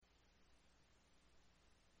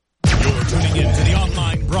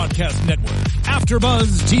broadcast network,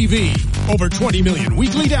 AfterBuzz TV. Over 20 million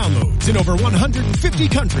weekly downloads in over 150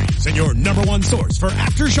 countries, and your number one source for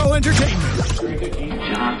after-show entertainment.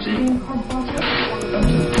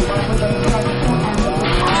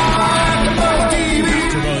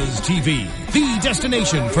 AfterBuzz TV, the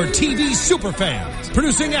destination for TV superfans,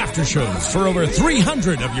 producing aftershows for over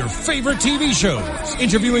 300 of your favorite TV shows,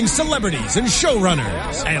 interviewing celebrities and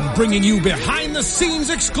showrunners, and bringing you behind-the-scenes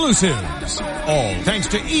exclusives. All thanks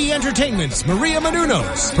to E! Entertainment's Maria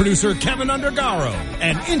Menounos, producer Kevin Undergaro,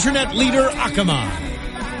 and internet leader Akamai.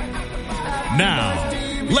 Now,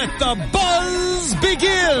 let the buzz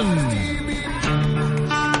begin!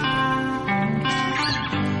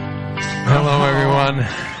 Hello, everyone.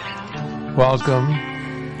 Welcome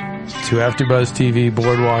to AfterBuzz TV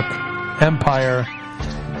Boardwalk Empire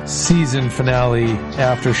season finale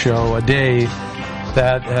after show. A day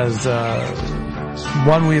that has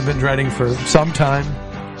one we've been dreading for some time.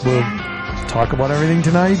 We'll talk about everything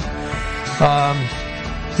tonight.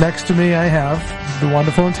 Next to me, I have the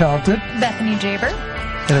wonderful and talented Bethany Jaber.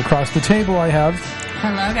 And across the table, I have.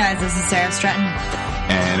 Hello, guys. This is Sarah Stratton.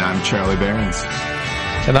 And I'm Charlie Behrens.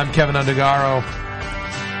 And I'm Kevin Undergaro.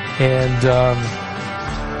 And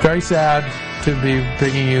very sad to be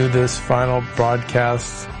bringing you this final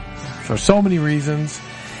broadcast for so many reasons.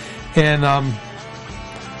 And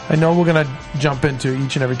I know we're going to jump into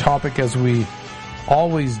each and every topic as we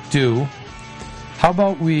always do. How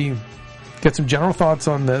about we get some general thoughts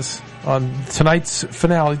on this, on tonight's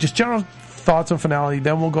finale, just general thoughts on finale,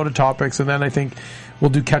 then we'll go to topics, and then I think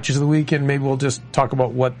we'll do catches of the week, and maybe we'll just talk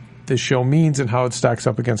about what this show means and how it stacks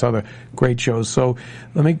up against other great shows. So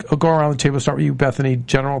let me go around the table. Start with you, Bethany.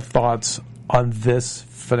 General thoughts on this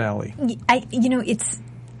finale.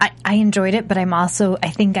 I enjoyed it, but I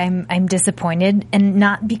think I'm disappointed, and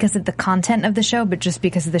not because of the content of the show, but just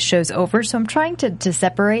because the show's over. So I'm trying to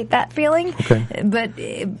separate that feeling. Okay. But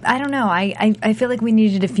I don't know. I feel like we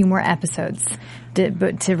needed a few more episodes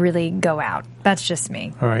to really go out. That's just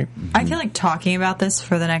me. All right. I feel like talking about this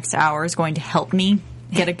for the next hour is going to help me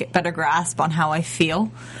get a better grasp on how I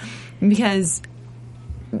feel, because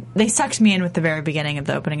they sucked me in with the very beginning of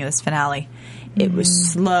the opening of this finale. It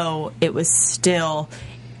was slow. It was still.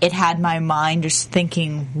 It had my mind just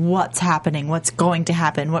thinking, what's happening? What's going to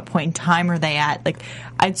happen? What point in time are they at? Like,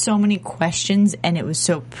 I had so many questions, and it was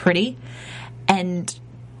so pretty. And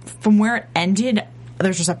from where it ended,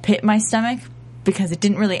 there's just a pit in my stomach, because it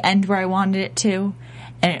didn't really end where I wanted it to.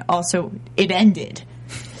 And it ended.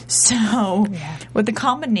 So, with the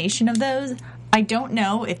combination of those, I don't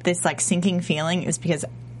know if this, sinking feeling is because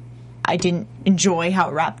I didn't enjoy how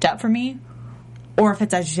it wrapped up for me, or if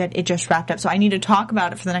it's, as you said, it just wrapped up. So I need to talk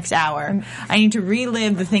about it for the next hour. I need to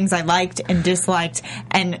relive the things I liked and disliked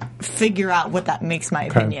and figure out what that makes my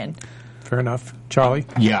opinion. Fair enough. Charlie?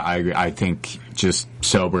 Yeah, I think just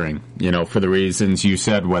sobering, for the reasons you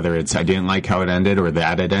said, whether it's I didn't like how it ended or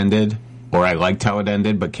that it ended, or I liked how it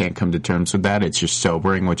ended but can't come to terms with that. It's just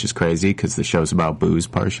sobering, which is crazy because the show's about booze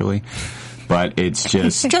partially. But it's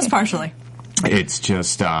just... just partially. It's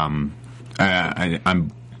just... I'm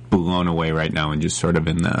blown away right now and just sort of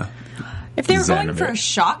in the... If they were going for a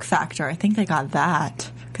shock factor, I think they got that.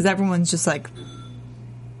 Because everyone's just like,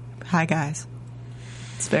 hi, guys.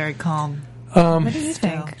 It's very calm. What do you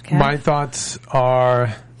think, Kev? My thoughts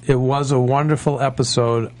are, it was a wonderful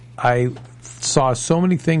episode. I saw so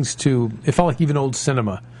many things too. It felt like even old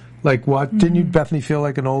cinema. Like what? Didn't you, Bethany, feel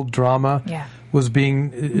like an old drama was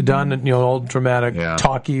being done? Old dramatic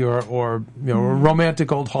talkie or a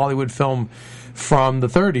romantic old Hollywood film from the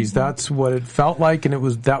 30s. That's what it felt like, and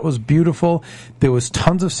that was beautiful. There was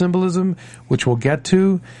tons of symbolism, which we'll get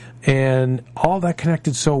to, and all that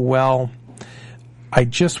connected so well. I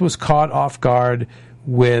just was caught off guard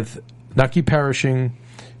with Nucky perishing,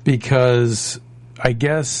 because I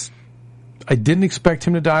guess I didn't expect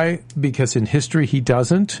him to die, because in history he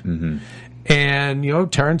doesn't. Mm-hmm.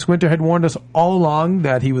 And, Terrence Winter had warned us all along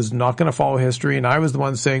that he was not going to follow history, and I was the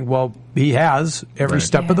one saying, well, he has every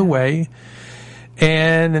step of the way.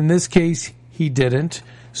 And in this case, he didn't.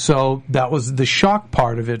 So that was the shock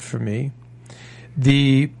part of it for me.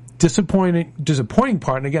 The disappointing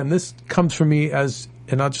part, and again, this comes from me as,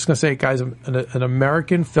 and I'm just going to say it, guys, an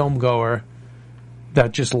American film goer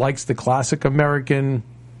that just likes the classic American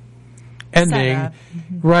ending. Setup.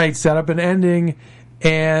 Right, setup and ending.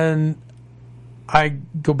 And I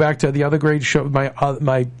go back to the other great show,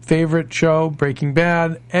 my favorite show, Breaking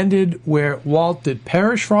Bad, ended where Walt did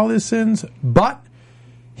perish for all his sins, but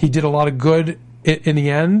he did a lot of good in the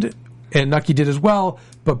end, and Nucky did as well,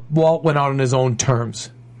 but Walt went out on his own terms.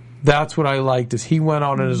 That's what I liked, is he went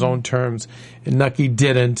out on his own terms, and Nucky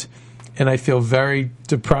didn't. and I feel very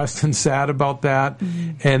depressed and sad about that.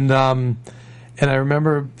 And I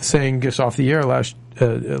remember saying just off the air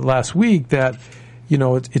last week that, you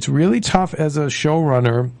know, it's really tough as a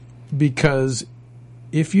showrunner, because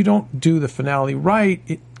if you don't do the finale right,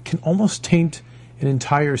 it can almost taint an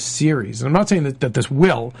entire series. And I'm not saying that this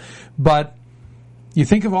will, but you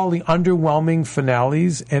think of all the underwhelming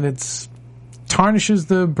finales, and it's tarnishes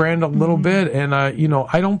the brand a little bit. And, you know,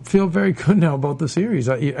 I don't feel very good now about the series.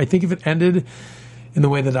 I think if it ended in the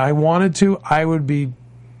way that I wanted to, I would be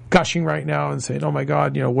gushing right now and saying, oh my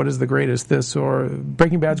God, you know, what is the greatest? This or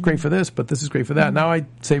Breaking Bad's great for this, but this is great for that. Now I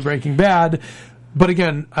say Breaking Bad. But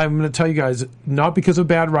again, I'm going to tell you guys, not because of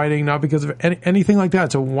bad writing, not because of anything like that.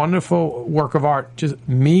 It's a wonderful work of art. Just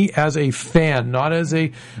me as a fan, not as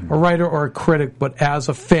a writer or a critic, but as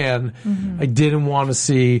a fan, I didn't want to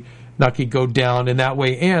see Nucky go down in that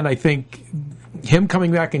way. And I think him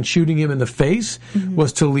coming back and shooting him in the face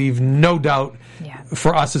was to leave no doubt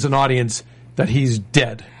for us as an audience that he's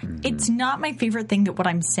dead. It's not my favorite thing that what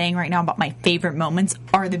I'm saying right now about my favorite moments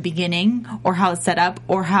are the beginning, or how it's set up,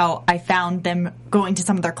 or how I found them going to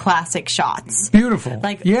some of their classic shots. Beautiful.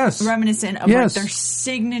 Like, yes. Reminiscent of like their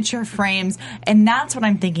signature frames. And that's what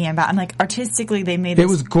I'm thinking about. I'm like, artistically, they made this. It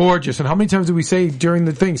was gorgeous. And how many times did we say during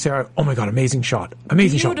the thing, Sarah, oh my God, amazing shot.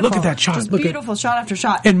 Amazing shot. Look at that shot. Just Look beautiful shot after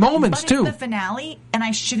shot. And moments, but too. It's the finale, and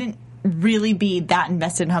I shouldn't really be that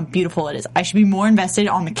invested in how beautiful it is. I should be more invested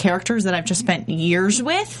on the characters that I've just spent years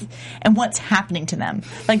with and what's happening to them.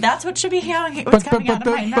 Like, that's what should be coming out of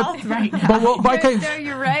my mouth right now. No,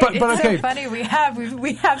 you're right. It's so funny. We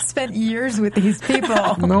have spent years with these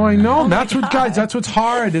people. No, I know. That's what's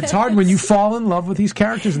hard. It's hard when you fall in love with these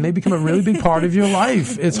characters and they become a really big part of your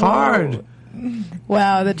life. It's hard.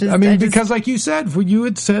 Wow, because like you said, you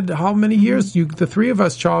had said how many years the three of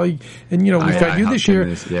us, Charlie, and you know we've got you this year,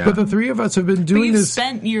 but the three of us have been doing this.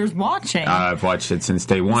 Spent years watching. I've watched it since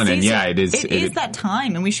day one, and it is. It is that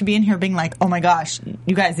time, and we should be in here being like, "Oh my gosh,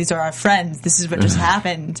 you guys, these are our friends. This is what just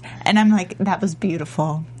happened." And I'm like, "That was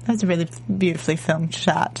beautiful. That was a really beautifully filmed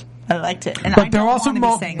shot." I liked it, and but there are also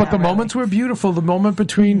moments were beautiful. The moment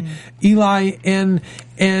between Eli and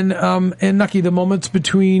Nucky, the moments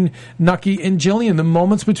between Nucky and Jillian, the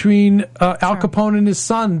moments between Al Capone and his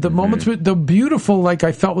son, the moments the beautiful, like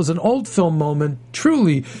I felt was an old film moment,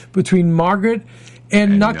 truly, between Margaret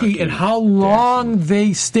and Nucky, and how long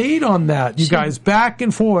they stayed on that, you guys, back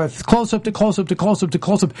and forth, close up to close up to close up to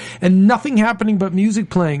close up, and nothing happening but music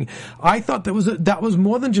playing. I thought that was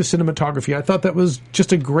more than just cinematography. I thought that was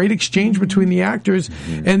just a great exchange between the actors,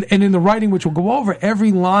 and in the writing, which we'll go over,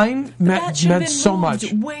 every line meant so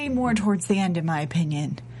much. Way more towards the end, in my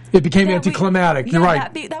opinion. It became anticlimactic. You're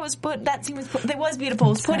right. That scene was beautiful. It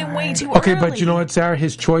was put in way too early. Okay, but you know what, Sarah?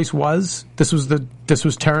 His choice was this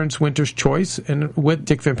was Terrence Winter's choice, and with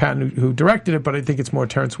Dick Van Patten who directed it. But I think it's more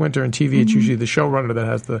Terrence Winter. In TV, it's usually the showrunner that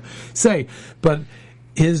has the say. But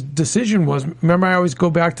his decision was, remember, I always go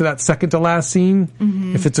back to that second to last scene.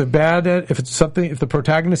 If it's if the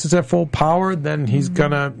protagonist is at full power, then he's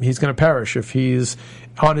gonna perish. If he's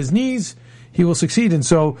on his knees, he will succeed. And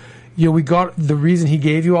so, you know, we got the reason he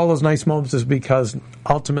gave you all those nice moments is because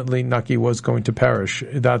ultimately Nucky was going to perish.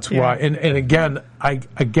 That's why. And again,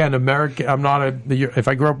 American. I'm not if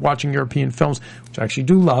I grew up watching European films, which I actually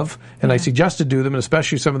do love, and I suggest to do them, and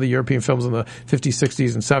especially some of the European films in the 50s,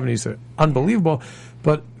 60s, and 70s are unbelievable.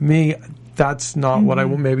 But me, that's not what I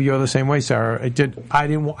want. Maybe you're the same way, Sarah. I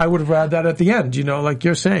would have read that at the end, you know, like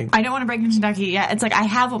you're saying. I don't want to break into Nucky yet. It's like I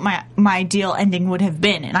have what my ideal ending would have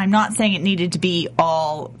been, and I'm not saying it needed to be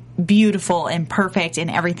all beautiful and perfect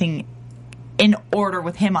and everything in order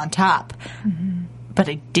with him on top, but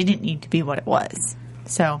it didn't need to be what it was.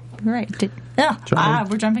 So you're right.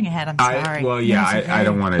 We're jumping ahead. I'm sorry. I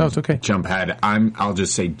don't want to jump ahead. I'll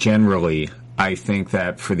just say generally, I think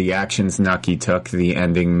that for the actions Nucky took, the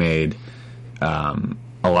ending made a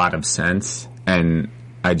lot of sense, and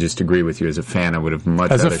I just agree with you. As a fan, I would have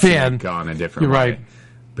much rather seen it gone a different way. Right.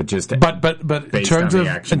 But just in terms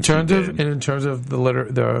of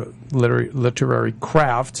the literary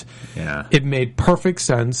craft, it made perfect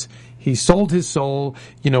sense. He sold his soul.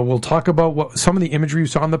 You know, we'll talk about what some of the imagery you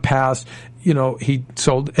saw in the past. You know, he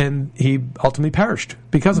sold and he ultimately perished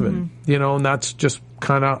because of it. You know, and that's just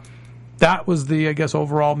that was the, I guess,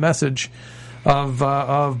 overall message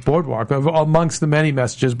of Boardwalk, amongst the many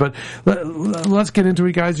messages. But let's get into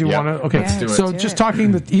it, guys. You want to? Okay. Let's do it. So just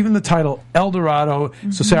talking, even the title, El Dorado.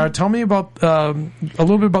 So Sarah, tell me about a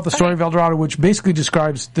little bit about the story of El Dorado, which basically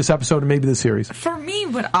describes this episode and maybe the series. For me,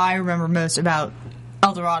 what I remember most about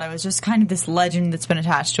El Dorado is just kind of this legend that's been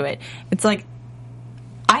attached to it. It's like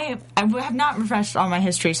I have not refreshed all my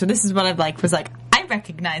history, so this is what I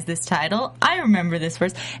recognize this title. I remember this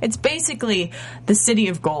verse. It's basically the city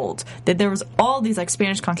of gold. That there was all these like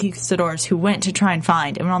Spanish conquistadors who went to try and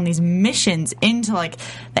find and went on these missions into like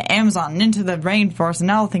the Amazon and into the rainforest and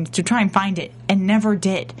all things to try and find it, and never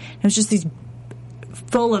did. It was just these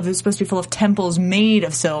it was supposed to be full of temples made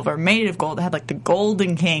of silver, made of gold. That had like the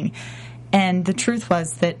Golden King. And the truth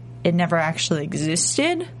was that it never actually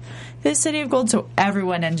existed, this city of gold, so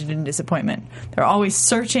everyone ended in disappointment. They're always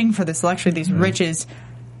searching for this luxury, these riches,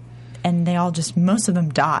 and they all most of them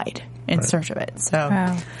died in search of it. So,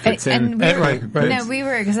 wow. No, we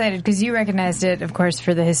were excited because you recognized it, of course,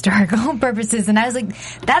 for the historical purposes, and I was like,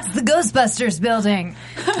 "That's the Ghostbusters building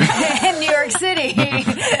in New York City."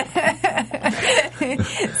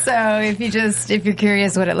 So, if you're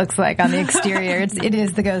curious what it looks like on the exterior, it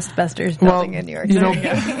is the Ghostbusters building in New York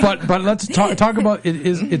City. But let's talk about it.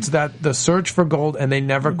 It's that the search for gold, and they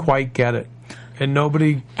never quite get it, and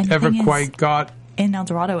nobody ever quite got. In El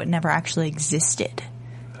Dorado, it never actually existed.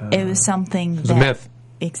 It was something it was a myth.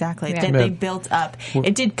 Exactly. Yeah. That they built up.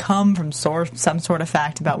 It did come from some sort of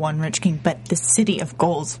fact about one rich king, but the city of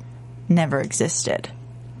gold never existed.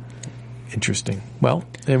 Interesting. Well,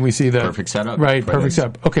 and we see that. Perfect setup. Right, perfect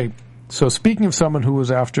setup. Okay, so speaking of someone who was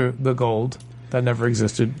after the gold that never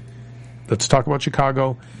existed, let's talk about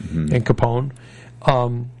Chicago and Capone.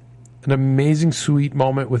 An amazing, sweet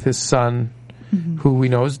moment with his son, who we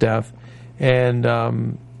know is deaf. And,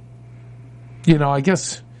 I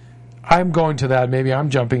guess I'm going to that. Maybe I'm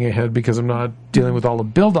jumping ahead because I'm not dealing with all the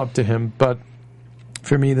build-up to him. But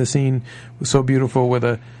for me, the scene was so beautiful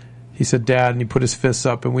where he said, Dad, and he put his fists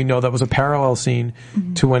up. And we know that was a parallel scene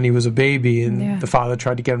to when he was a baby. And the father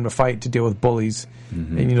tried to get him to fight to deal with bullies.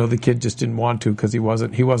 And, the kid just didn't want to because he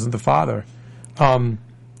wasn't the father. Tell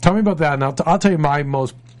me about that. And I'll tell you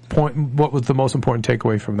what was the most important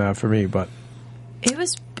takeaway from that for me. But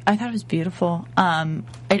I thought it was beautiful.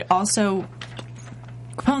 It also,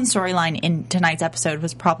 Capone's storyline in tonight's episode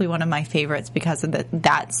was probably one of my favorites because of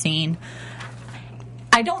that scene.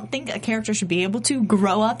 I don't think a character should be able to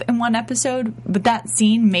grow up in one episode, but that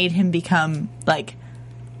scene made him become like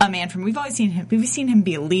a man from. We've seen him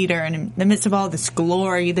be a leader, and in the midst of all this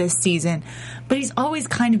glory this season, but he's always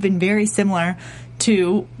kind of been very similar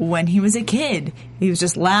to when he was a kid. He was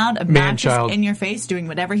just loud, obnoxious, in your face, doing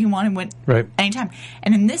whatever he wanted anytime.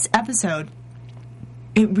 And in this episode,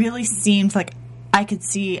 it really seemed like I could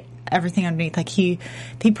see everything underneath. Like he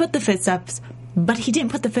put the fists-ups, but he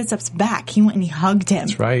didn't put the fists-ups back. He went and he hugged him.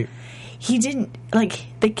 That's right. He didn't,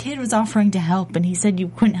 the kid was offering to help, and he said, you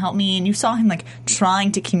couldn't help me, and you saw him,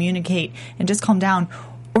 trying to communicate and just calm down.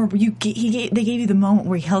 Or they gave you the moment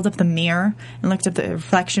where he held up the mirror and looked at the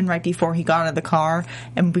reflection right before he got out of the car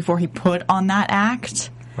and before he put on that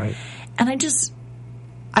act. Right. And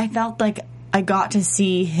I felt like I got to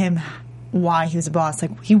see him why he was a boss.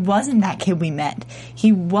 He wasn't that kid we met.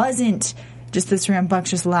 He wasn't just this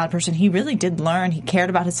rambunctious, loud person. He really did learn. He cared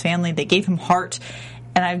about his family. They gave him heart.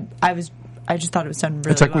 And I just thought it was done really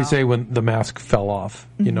well. It's like we say when the mask fell off,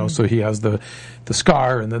 so he has the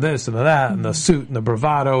scar and the this and the that and the suit and the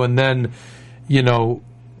bravado. And then,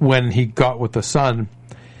 when he got with the son,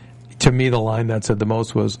 to me, the line that said the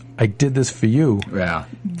most was, I did this for you. Yeah.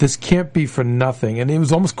 This can't be for nothing. And it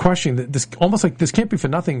was almost questioning this can't be for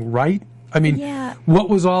nothing, right? I mean, what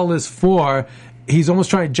was all this for? He's almost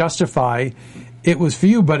trying to justify it was for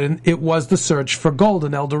you, but it was the search for gold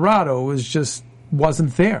in El Dorado. It was just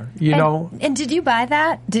wasn't there, know. And did you buy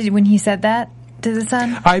that? When he said that to the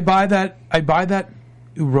son? I buy that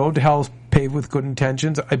road to hell is paved with good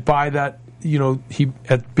intentions. I buy that, he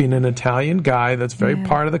being an Italian guy, that's very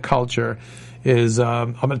part of the culture, is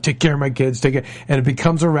I'm going to take care of my kids, and it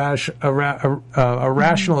becomes a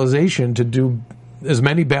rationalization to do as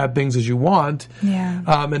many bad things as you want. Yeah.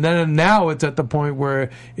 And then now it's at the point where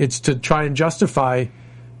it's to try and justify,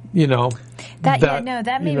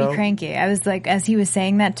 that made me cranky. I was like, as he was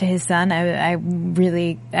saying that to his son, I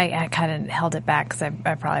kind of held it back because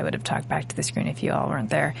I probably would have talked back to the screen if you all weren't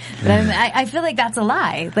there. But I feel like that's a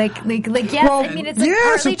lie. Yes, well, I mean it's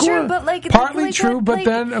partly true, but partly true, but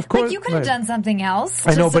then of course you could have done something else.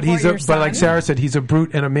 I know, but but like Sarah said, he's a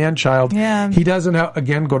brute and a man-child. Yeah. He doesn't have,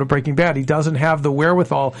 again, go to Breaking Bad. He doesn't have the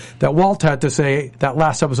wherewithal that Walt had to say that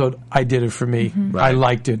last episode. I did it for me. Mm-hmm. I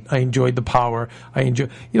liked it. I enjoyed the power. I enjoyed.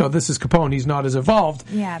 this is Capone. He's not as evolved.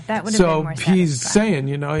 Yeah, that would have been more satisfying. So he's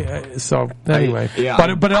saying, so anyway.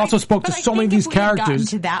 But it also spoke to so many of these characters. Gotten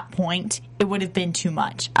to that point, it would have been too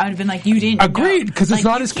much. I would have been like, you didn't Agreed, because it's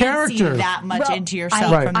not his character. You can't see that much into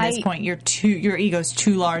yourself from this point. Your ego's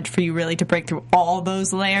too large for you really to break through all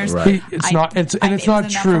those layers. Right. It's not true. It's not true. It was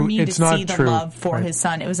enough for me to see the love for his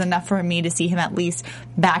son. It was enough for me to see him at least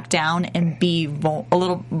back down and be a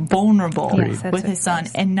little vulnerable with his son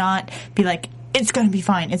and not be like, it's going to be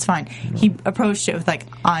fine. It's fine. He approached it with like,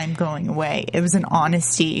 I'm going away. It was an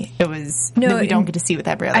honesty. It was that we don't get to see with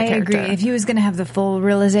every other character. I agree. If he was going to have the full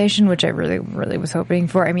realization, which I really, really was hoping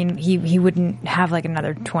for, I mean, he wouldn't have like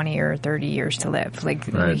another 20 or 30 years to live. Like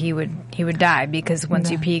he would die because once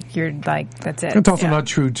you peak, you're like, that's it. It's also not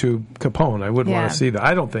true to Capone. I wouldn't want to see that.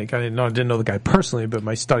 I don't think. I didn't know the guy personally, but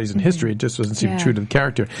my studies in history, it just doesn't seem true to the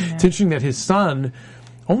character. Yeah. It's interesting that his son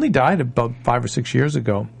only died about 5 or 6 years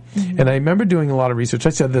ago. And I remember doing a lot of research. I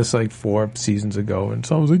said this like 4 seasons ago, and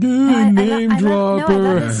someone was like, name dropper. I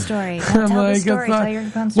love this story. Tell the story. Tell your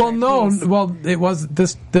Capone story, please. Well, it was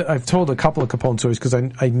this. I've told a couple of Capone stories because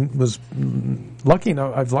I was lucky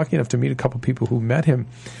enough. I was lucky enough to meet a couple of people who met him.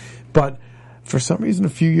 But for some reason, a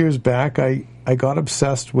few years back, I got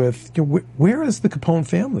obsessed with where is the Capone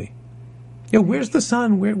family? Where's the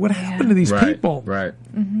son? What happened to these people? Right.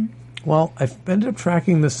 Mm-hmm. Well, I ended up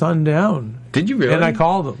tracking the son down. Did you really? And I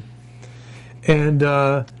called him. And,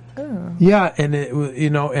 and it,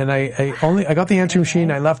 and I got the answering machine.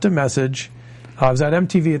 I left a message. I was at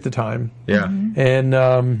MTV at the time. Yeah. Mm-hmm.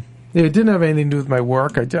 And, it didn't have anything to do with my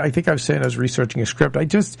work. I think I was saying I was researching a script. I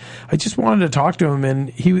just wanted to talk to him. And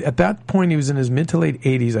at that point, he was in his mid to late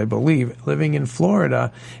 80s, I believe, living in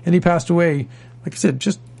Florida. And he passed away, like I said,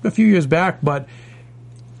 just a few years back, but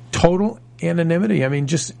total anonymity. I mean,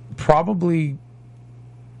 just probably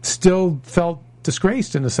still felt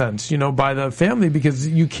disgraced in a sense, by the family because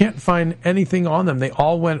you can't find anything on them. They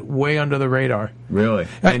all went way under the radar. Really?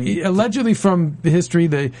 Allegedly from history,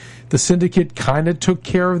 the syndicate kind of took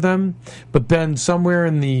care of them, but then somewhere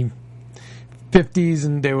in the 50s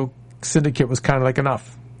and syndicate was kind of like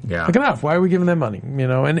enough. Yeah. Like enough. Why are we giving them money?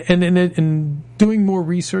 And doing more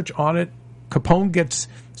research on it, Capone gets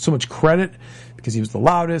so much credit because he was the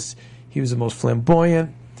loudest, he was the most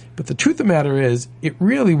flamboyant. But the truth of the matter is, it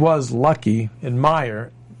really was Lucky and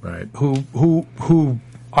Meyer, right, who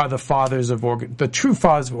are the fathers of the true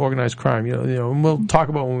fathers of organized crime. And we'll talk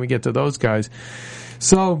about when we get to those guys.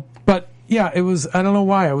 So, but yeah, it was. I don't know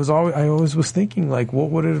why. I always was thinking like,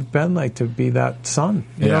 what would it have been like to be that son?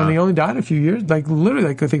 And he only died a few years, like literally,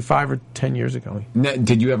 like I think 5 or 10 years ago.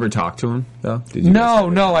 Did you ever talk to him though?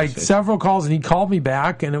 No. Like several calls, and he called me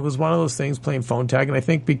back, and it was one of those things playing phone tag. And I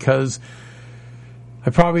think because I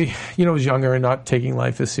probably, was younger and not taking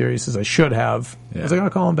life as serious as I should have. Yeah. I was like, I'll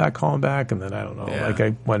call him back. And then I don't know. Yeah. Like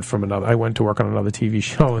I went to work on another TV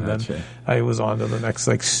show and then I was on to the next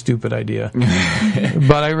like stupid idea.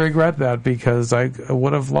 But I regret that because I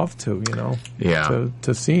would have loved to,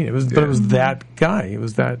 to see it. But it was that guy. It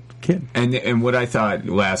was that kid. And what I thought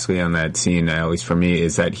lastly on that scene, at least for me,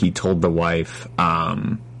 is that he told the wife,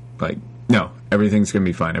 no, everything's going to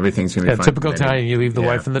be fine. Everything's going to be fine. Typical Italian. You leave the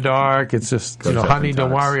wife in the dark. It's just, honey,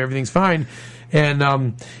 don't worry. Everything's fine.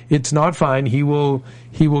 And it's not fine. He will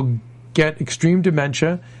get extreme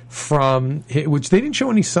dementia from, which they didn't show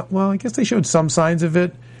any, I guess they showed some signs of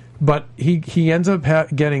it, but he ends up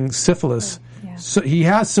getting syphilis. Yeah. So he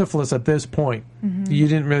has syphilis at this point. Mm-hmm. You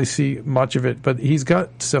didn't really see much of it, but he's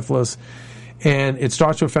got syphilis, and it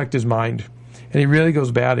starts to affect his mind. And he really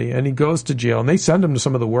goes batty, and he goes to jail, and they send him to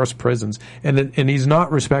some of the worst prisons, and he's not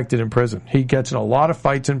respected in prison. He gets in a lot of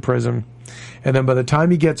fights in prison, and then by the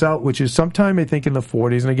time he gets out, which is sometime I think in the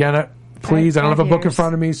 40s, and again, please, I don't have a book in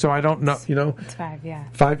front of me, so I don't know. It's 5, yeah.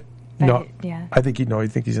 5? No, yeah. I think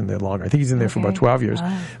he's in there longer. I think he's in there for about 12 years.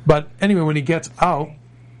 Wow. But anyway, when he gets out,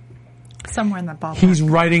 somewhere in the ballpark, he's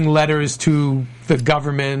writing letters to the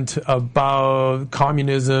government about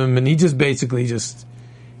communism, and he just basically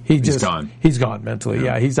He's gone. He's gone mentally.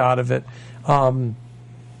 Yeah, he's out of it. And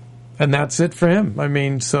that's it for him. I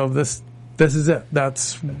mean, so this is it.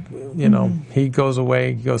 That's, he goes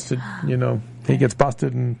away, he goes to, he gets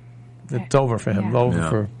busted, and it's over for him. Over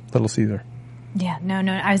for Little Caesar. Yeah, no.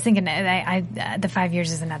 I was thinking the 5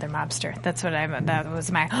 years is another mobster. That's what that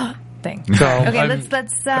was my thing. So, okay,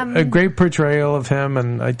 let's a great portrayal of him,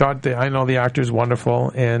 and I thought I know the actor's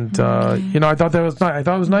wonderful, and I thought that was nice. I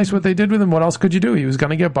thought it was nice what they did with him. What else could you do? He was going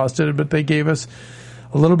to get busted, but they gave us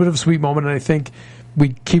a little bit of a sweet moment, and I think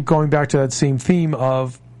we keep going back to that same theme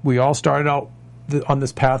of we all started out on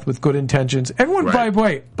this path with good intentions. Everyone, by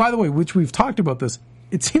the way, which we've talked about this,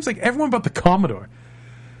 it seems like everyone but the Commodore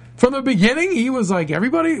From the beginning, he was like,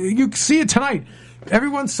 everybody, you see it tonight.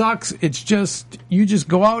 Everyone sucks. It's just, you just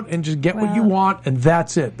go out and just get what you want, and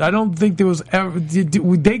that's it. I don't think there was ever,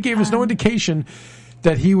 they gave us no indication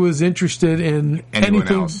that he was interested in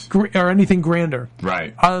anything or anything grander.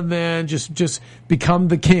 Right. Other than just become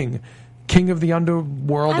the king of the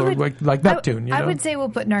underworld, or like Neptune. You know? I would say we'll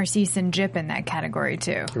put Narcisse and Jip in that category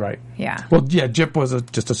too. Right. Yeah. Well, yeah, Jip was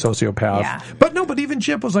just a sociopath. Yeah. But even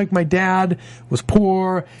Jip was like, my dad was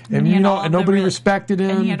poor, and and nobody respected him.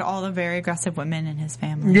 And he had all the very aggressive women in his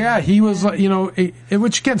family. Yeah, he was like,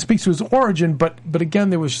 which again speaks to his origin, but again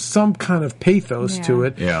there was some kind of pathos to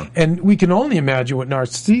it. Yeah. And we can only imagine what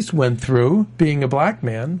Narcisse went through being a black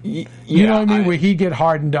man. You know what I mean? Where he get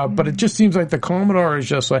hardened up, but it just seems like the Commodore is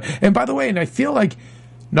just like. And by the way, and I feel like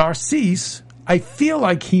Narcisse,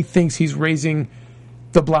 he thinks he's raising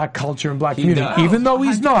the black culture and black community, even though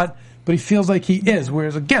he's not. But he feels like he is.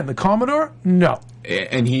 Whereas again, the Commodore, no.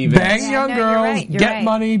 And he even bang young girls, get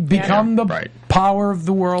money, become the power of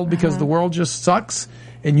the world because the world just sucks,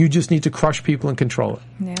 and you just need to crush people and control it.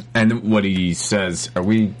 Yeah. And what he says, are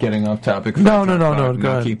we getting off topic? No.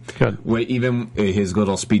 Go ahead. Even his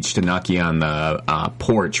little speech to Nucky on the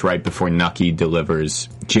porch right before Nucky delivers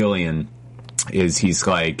Jillian he's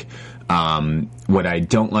like, what I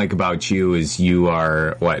don't like about you is you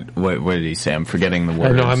are what did he say? I'm forgetting the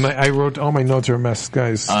words. I know. I wrote all my notes are a mess,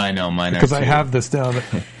 guys. I know mine because I have this down.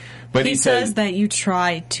 But he says that you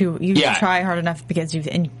try hard enough because you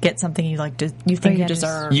get something you like. You think you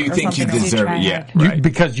deserve. You think you deserve it,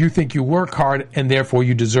 because you think you work hard and therefore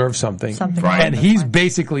you deserve something. Right. And he's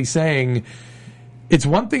basically saying. It's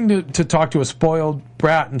one thing to talk to a spoiled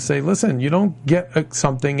brat and say, listen, you don't get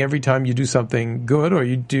something every time you do something good or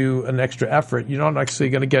you do an extra effort. You're not actually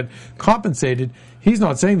going to get compensated. He's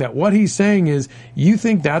not saying that. What he's saying is, you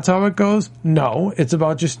think that's how it goes? No, it's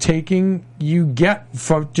about just taking, you get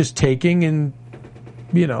from just taking and,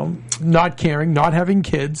 not caring, not having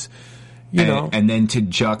kids. And then to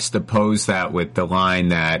juxtapose that with the line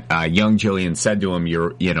that young Jillian said to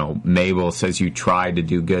him, Mabel says you try to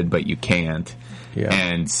do good, but you can't. Yeah.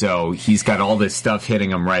 And so he's got all this stuff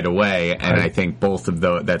hitting him right away, and I think both of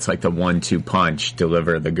that's like the 1-2 punch,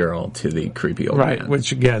 deliver the girl to the creepy old man.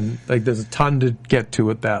 Which again, like there's a ton to get to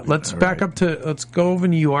with that. Let's let's go over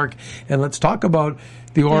New York and let's talk about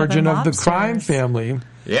the origin of the crime family.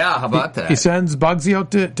 Yeah, how about that? He sends Bugsy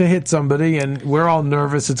out to hit somebody, and we're all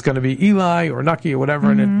nervous it's going to be Eli or Nucky or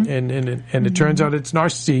whatever, and it turns out it's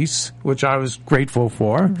Narcisse, which I was grateful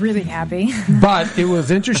for. Really happy. But it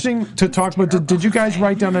was interesting to talk about. Did you guys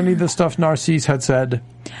write down any of the stuff Narcisse had said?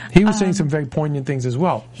 He was saying some very poignant things as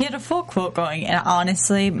well. He had a full quote going, and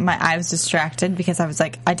honestly, I was distracted because I was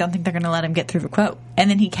like, I don't think they're going to let him get through the quote. And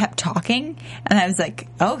then he kept talking, and I was like,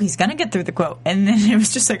 oh, he's going to get through the quote. And then it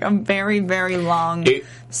was just like a very, very long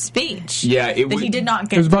speech. Yeah, that he did not get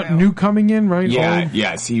through. It was about New coming in, right? Yeah,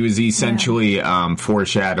 yes. He was essentially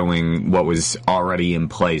foreshadowing what was already in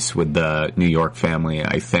place with the New York family,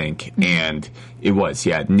 I think. Mm-hmm. And it was,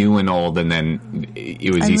 new and old, and then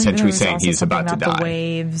it was essentially saying he's about to die. The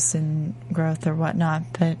waves and growth or whatnot,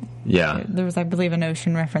 but there was, I believe, an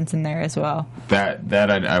ocean reference in there as well. That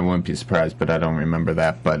I wouldn't be surprised, but I don't remember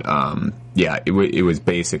that. But it was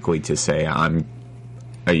basically to say I'm,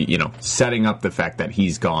 setting up the fact that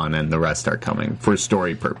he's gone and the rest are coming for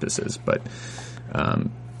story purposes. But I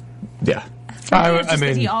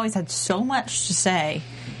mean, he always had so much to say.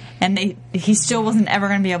 And he still wasn't ever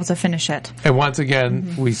going to be able to finish it. And once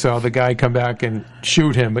again, we saw the guy come back and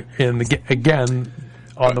shoot him again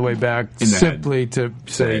on the way back, simply to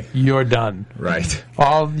say, you're done. Right.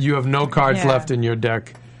 You have no cards left in your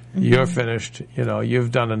deck. Mm-hmm. You're finished.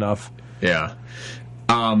 You've done enough. Yeah.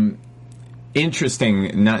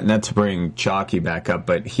 Interesting, not to bring Chalky back up,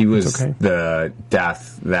 but he was the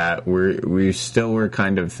death that we still were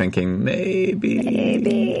kind of thinking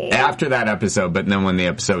maybe after that episode, but then when the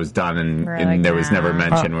episode was done and there was never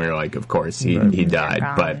mention, we were like, of course he died.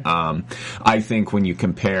 But I think when you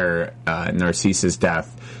compare Narcisse's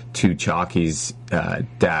death to Chalky's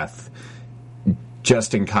death,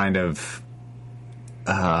 just in kind of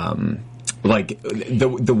like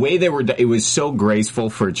the way they were, it was so graceful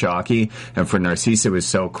for Chalky, and for Narcisse it was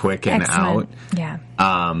so quick and out. Yeah.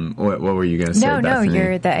 What were you going to say?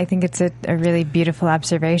 Bethany? I think it's a really beautiful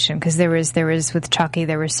observation, because there was with Chalky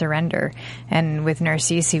there was surrender, and with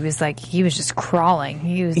Narcisse he was just crawling.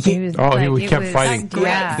 He kept fighting.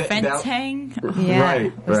 Fence hang.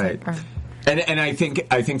 Right. And I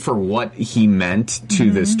think for what he meant to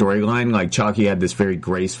the storyline, like Chalky had this very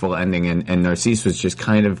graceful ending, and Narcisse was just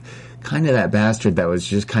kind of kind of that bastard that was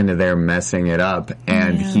just kind of there messing it up,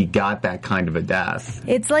 and he got that kind of a death.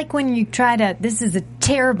 It's like when you try to, this is a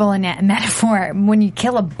terrible metaphor, when you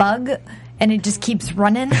kill a bug and it just keeps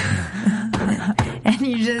running. And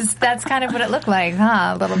you just, that's kind of what it looked like,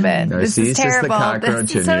 huh? A little bit. Narcissus, this is terrible. the cockroach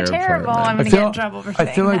This is so in your terrible. apartment. I'm going to get in trouble for saying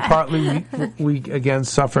I feel like that. partly we again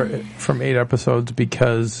suffer from 8 episodes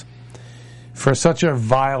because for such a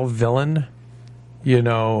vile villain, you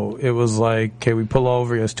know, it was like, okay, we pull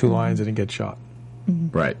over, he has 2 lines and he gets shot.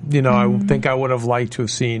 Right. You know, I think I would have liked to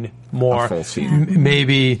have seen more. A full scene.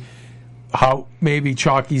 Maybe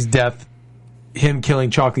Chalky's death, him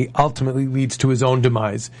killing Chalky, ultimately leads to his own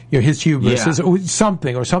demise. You know, his hubris,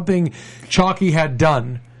 something Chalky had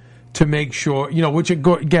done to make sure, you know, which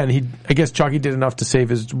again, I guess Chalky did enough to save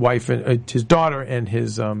his wife and his daughter and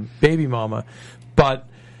his baby mama, but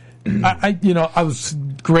I was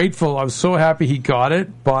grateful. I was so happy he got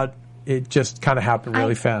it, but it just kind of happened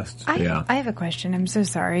really fast. I have a question. I'm so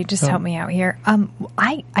sorry. Just help me out here.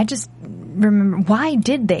 I just remember, why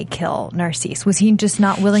did they kill Narcisse? Was he just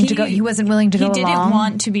not willing to go? He wasn't willing to go along? He didn't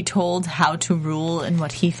want to be told how to rule in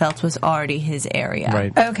what he felt was already his area.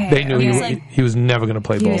 Right. Okay. They knew he was never going to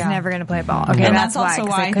play ball. He was never going to play ball. Okay, and that's also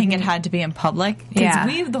why I think it had to be in public. Because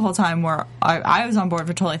we, the whole time, I was on board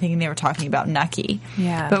for totally thinking they were talking about Nucky.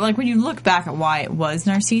 Yeah. But like when you look back at why it was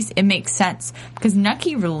Narcisse, it makes sense. Because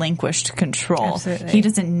Nucky relinquished control. Absolutely. He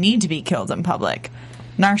doesn't need to be killed in public.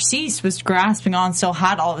 Narcisse was grasping on, still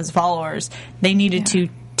had all of his followers. They needed to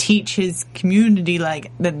teach his community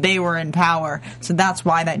like that they were in power. So that's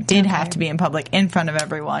why that did have to be in public in front of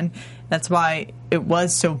everyone. That's why it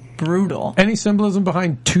was so brutal. Any symbolism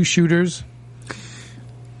behind 2 shooters?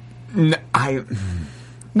 Not at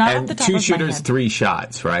the top 2 of shooters, my head. 3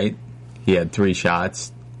 shots, right? He had 3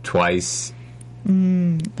 shots twice. There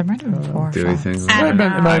might have been 4 Do we shots. think? It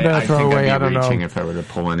might have been a throwaway. I don't know. If I were to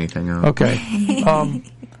pull anything out. Okay.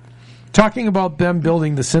 Talking about them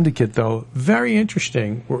building the syndicate, though, very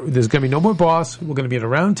interesting. There's going to be no more boss. We're going to be at a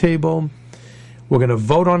round table. We're going to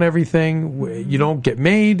vote on everything. You don't get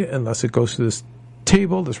made unless it goes to this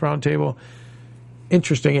table, this round table.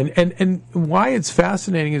 Interesting. And why it's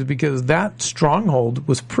fascinating is because that stronghold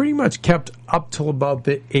was pretty much kept up till about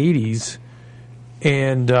the 80s.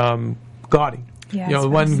 And Gotti. Yeah, you know,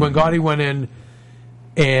 when Gotti went in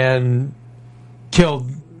and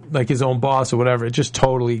killed like his own boss or whatever, it just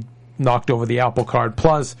totally knocked over the apple cart.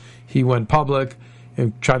 Plus, he went public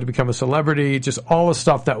and tried to become a celebrity. Just all the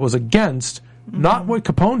stuff that was against, not what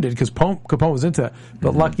Capone did, because Capone was into that,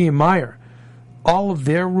 but Lucky and Meyer. All of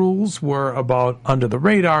their rules were about under the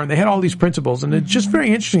radar, and they had all these principles. And it's just very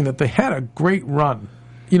interesting that they had a great run.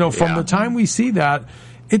 You know, from the time we see that,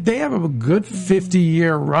 they have a good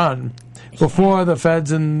 50-year run before the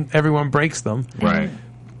feds and everyone breaks them. Right.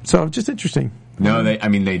 So just interesting. No,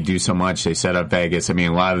 they do so much. They set up Vegas. I mean,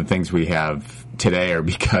 a lot of the things we have today are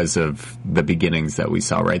because of the beginnings that we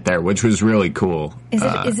saw right there, which was really cool.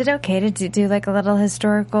 Is it okay to do like a little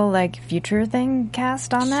historical, like future thing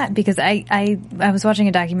cast on that? Because I was watching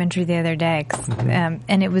a documentary the other day,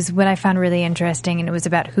 and it was what I found really interesting, and it was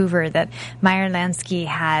about Hoover, that Meyer Lansky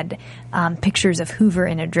had pictures of Hoover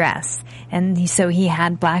in a dress, and so he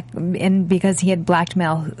had because he had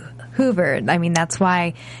blackmailed Hoover. I mean, that's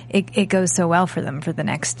why it goes so well for them for the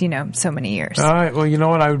next, so many years. All right. Well, you know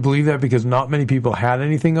what? I would believe that because not many people had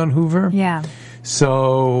anything on Hoover. Yeah.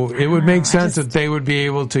 So it would make sense that they would be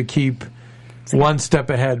able to keep one step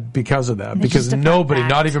ahead because of that. Because nobody,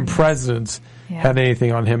 not even presidents, had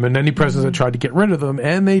anything on him. And any presidents that tried to get rid of them,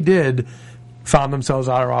 and they did, found themselves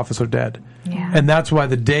out of office or dead. Yeah. And that's why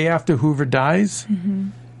the day after Hoover dies,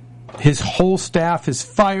 his whole staff, his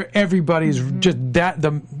fire, everybody's just that.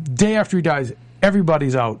 The day after he dies,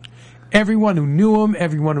 everybody's out. Everyone who knew him,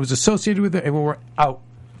 everyone who was associated with him, everyone were out.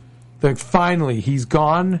 Like finally, he's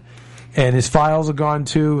gone, and his files are gone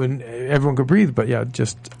too, and everyone could breathe. But yeah,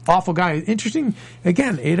 just awful guy. Interesting.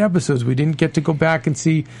 Again, 8 episodes. We didn't get to go back and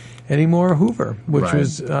see any more Hoover, which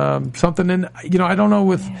was something. And I don't know.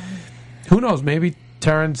 Who knows? Maybe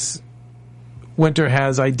Terrence Winter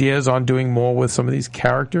has ideas on doing more with some of these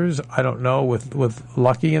characters. I don't know, with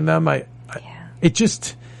Lucky in them. It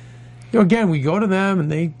just, again, we go to them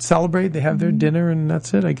and they celebrate, they have their dinner, and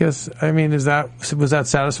that's it, I guess. I mean, was that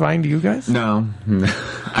satisfying to you guys? No.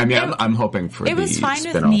 I mean, I'm hoping for it was fine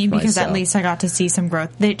with me because at least I got to see some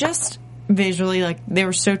growth. They just visually, they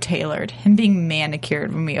were so tailored. Him being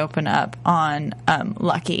manicured when we open up on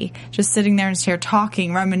Lucky, just sitting there in his chair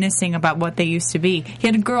talking, reminiscing about what they used to be. He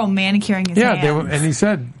had a girl manicuring his hands. Yeah,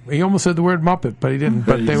 and he almost said the word Muppet, but he didn't.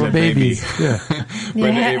 But they were babies. Yeah.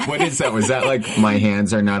 But what is that? Was that like my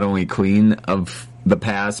hands are not only clean of the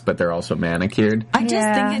past, but they're also manicured. I just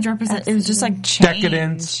think it represents. It was just like change.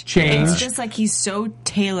 Decadence, change. It's just like he's so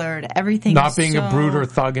tailored. Everything. Not being a brute or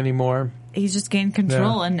thug anymore. He's just gained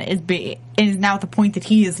control and is now at the point that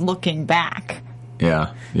he is looking back.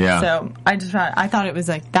 Yeah, yeah. So I thought it was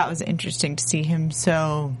like that was interesting to see him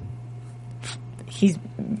so. He's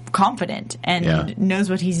confident and knows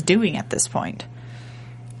what he's doing at this point.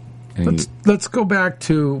 Let's go back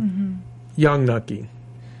to young Nucky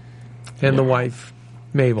and the wife,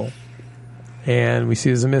 Mabel. And we see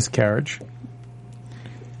there's a miscarriage.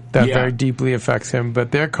 That very deeply affects him.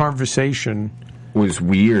 But their conversation was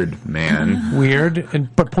weird, man. Weird,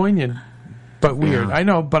 but poignant. But weird. Yeah. I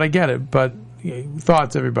know, but I get it. But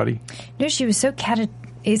thoughts, everybody? No, she was so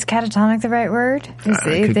is catatonic the right word?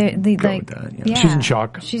 She's in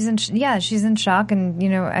shock. She's in shock, and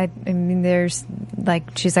I mean, there's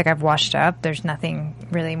she's like, I've washed up. There's nothing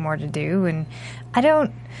really more to do, and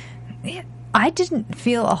I didn't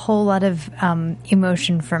feel a whole lot of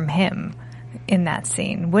emotion from him in that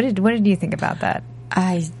scene. What did you think about that?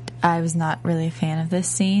 I was not really a fan of this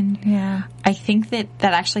scene. Yeah, I think that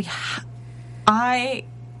actually, I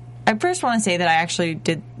first want to say that I actually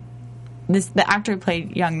did. The actor who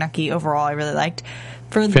played young Nucky overall I really liked.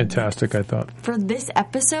 Fantastic, I thought. For this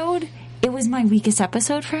episode, it was my weakest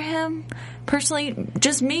episode for him. Personally,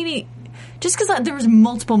 just because there was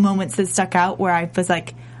multiple moments that stuck out where I was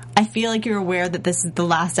like, I feel like you're aware that this is the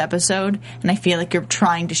last episode, and I feel like you're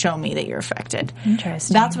trying to show me that you're affected.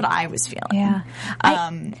 Interesting. That's what I was feeling. Yeah.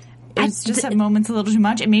 It was just at moments a little too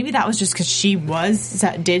much, and maybe that was just because she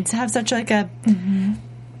did have such like a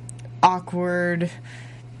awkward,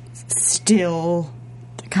 still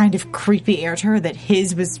kind of creepy air to her that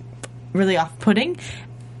his was really off-putting.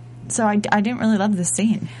 So I didn't really love this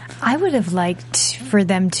scene. I would have liked for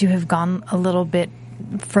them to have gone a little bit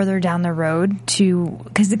further down the road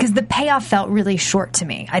because the payoff felt really short to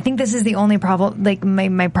me. I think this is the only problem, like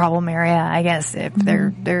my problem area, I guess, if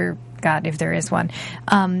if there is one.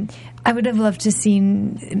 I would have loved to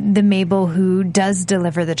seen the Mabel who does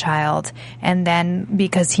deliver the child, and then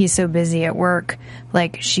because he's so busy at work,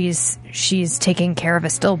 like she's taking care of a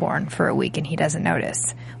stillborn for a week and he doesn't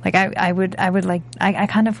notice. Like I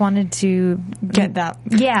kind of wanted to get that.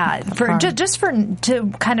 Yeah,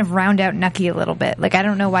 to kind of round out Nucky a little bit. Like I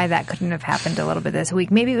don't know why that couldn't have happened a little bit this week.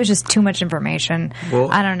 Maybe it was just too much information. Well,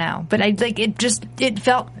 I don't know, but it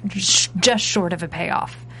felt just short of a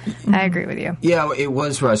payoff. I agree with you. Yeah, it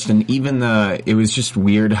was rushed, and it was just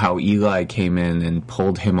weird how Eli came in and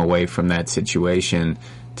pulled him away from that situation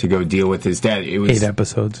to go deal with his dad. It was 8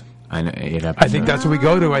 episodes. I know, 8 episodes. I think that's what we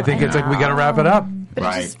go to. I think it's like we got to wrap it up.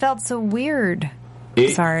 But It just felt so weird.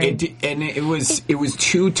 Sorry. It was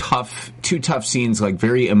two tough scenes, like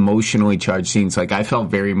very emotionally charged scenes. Like I felt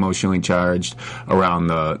very emotionally charged around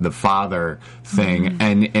the father thing,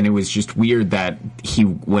 and it was just weird that he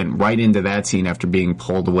went right into that scene after being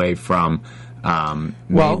pulled away from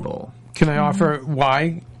Mabel. Can I offer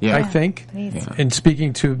why? Yeah. I think, and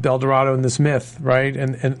speaking to El Dorado and this myth, right?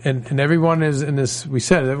 And everyone is in this. We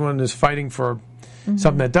said everyone is fighting for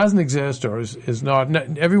something that doesn't exist or is not.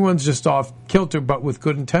 Everyone's just off kilter, but with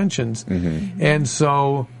good intentions. And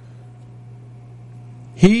so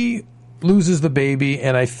he loses the baby,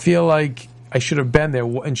 and I feel like I should have been there.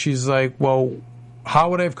 And she's like, well,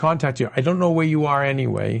 how would I have contacted you? I don't know where you are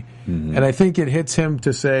anyway. And I think it hits him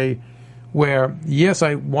to say, where, yes,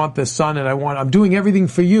 I want this son, and I'm doing everything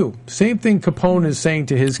for you. Same thing Capone is saying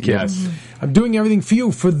to his kids. Yes. I'm doing everything for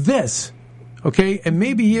you for this. Okay, and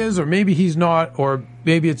maybe he is, or maybe he's not, or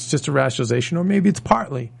maybe it's just a rationalization, or maybe it's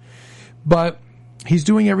partly. But he's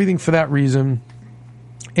doing everything for that reason.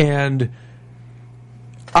 And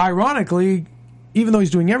ironically, even though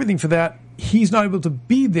he's doing everything for that, he's not able to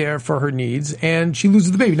be there for her needs, and she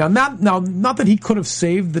loses the baby. Now, not that he could have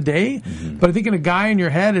saved the day, but I think in a guy in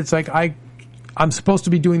your head, it's like, I'm supposed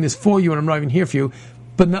to be doing this for you, and I'm not even here for you.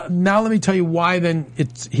 But now let me tell you why then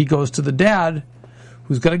he goes to the dad,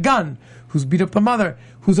 who's got a gun, who's beat up the mother,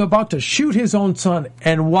 who's about to shoot his own son,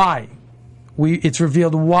 and why. It's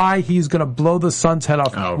revealed why he's going to blow the son's head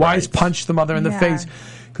off, why he's punched the mother in the face.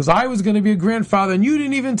 Because I was going to be a grandfather, and you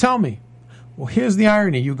didn't even tell me. Well, here's the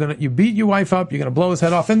irony: you beat your wife up, you're going to blow his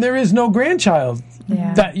head off, and there is no grandchild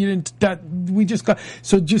that you didn't. That we just got.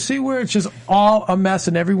 So do you see where it's just all a mess,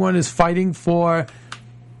 and everyone is fighting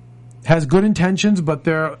has good intentions, but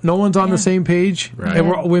no one's on the same page,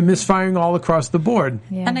 and we're misfiring all across the board.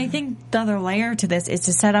 Yeah. And I think the other layer to this is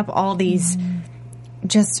to set up all these.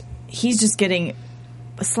 He's just getting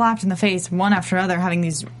slapped in the face one after another, having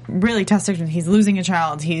these really tough situations. He's losing a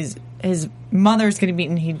child. His mother's getting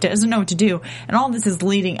beaten. He doesn't know what to do, and all this is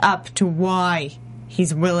leading up to why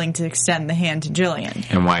he's willing to extend the hand to Jillian.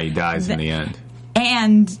 And why he dies in the end.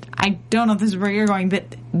 And I don't know if this is where you're going, but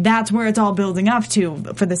that's where it's all building up to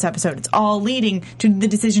for this episode. It's all leading to the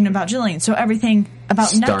decision about Jillian. So everything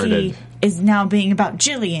about Nucky is now being about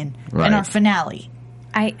Jillian in our finale.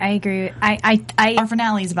 I agree. Our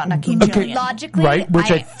finale is about Nucky and Jillian. Logically, right?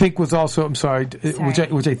 Which I think was also, I'm sorry.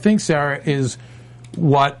 Which I think, Sarah, is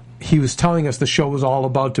what he was telling us the show was all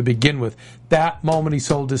about to begin with. That moment he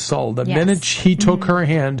sold his soul. The minute he took her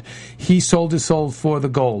hand, he sold his soul for the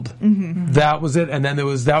gold. That was it. And then that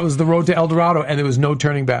was the road to El Dorado, and there was no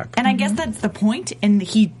turning back. And I guess that's the point, and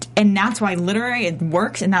that's why literally it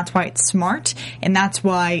works, and that's why it's smart, and that's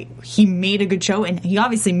why he made a good show, and he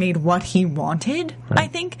obviously made what he wanted, I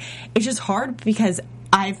think. It's just hard because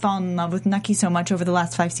I've fallen in love with Nucky so much over the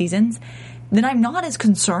last 5 seasons that I'm not as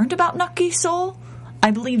concerned about Nucky's soul. I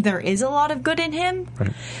believe there is a lot of good in him. Right.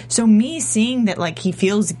 So me seeing that, like, he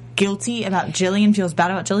feels guilty about Jillian, feels bad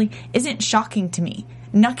about Jillian, isn't shocking to me.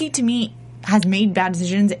 Nucky, to me, has made bad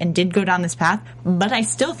decisions and did go down this path, but I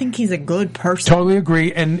still think he's a good person. Totally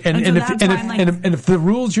agree. And if the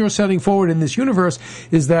rules you're setting forward in this universe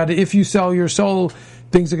is that if you sell your soul,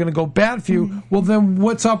 things are going to go bad for you, well, then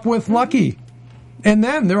what's up with Lucky? And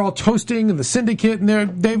then they're all toasting in the syndicate,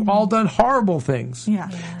 and they've all done horrible things. Yeah.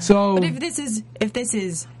 So, but if this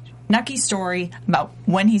is Nucky's story about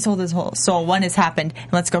when he sold his whole soul, when it's happened,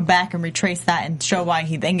 and let's go back and retrace that and show why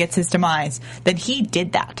he then gets his demise, then he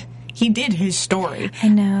did that. He did his story. I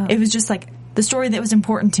know. It was just like the story that was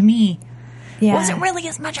important to me wasn't really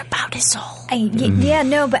as much about his soul. But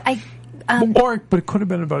it could have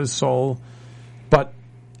been about his soul, but.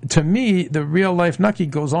 To me, the real life Nucky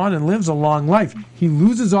goes on and lives a long life. He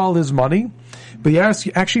loses all his money, but he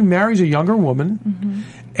actually marries a younger woman,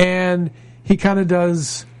 and he kind of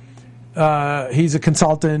does. He's a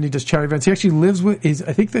consultant. He does charity events. He actually lives with.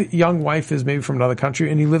 I think the young wife is maybe from another country,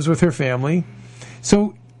 and he lives with her family.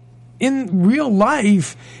 So, in real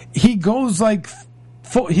life, he goes in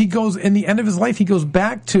the end of his life. He goes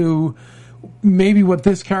back to. Maybe what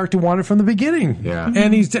this character wanted from the beginning. Yeah.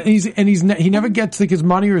 And he never gets like his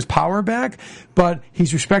money or his power back, but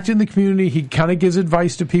he's respected in the community. He kind of gives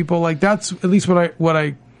advice to people. Like that's at least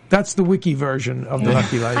that's the wiki version of the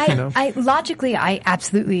Nucky life, you know. Logically, I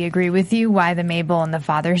absolutely agree with you why the Mabel and the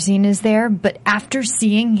father scene is there, but after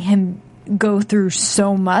seeing him go through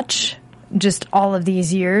so much just all of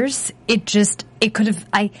these years, it could have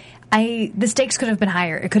the stakes could have been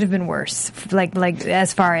higher. It could have been worse. Like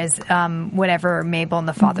as far as whatever Mabel and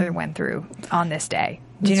the father went through on this day.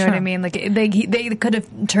 Do you know what I mean? Like they could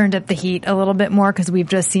have turned up the heat a little bit more because we've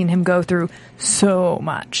just seen him go through so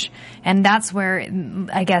much, and that's where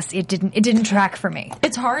I guess it didn't track for me.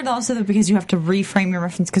 It's hard also though because you have to reframe your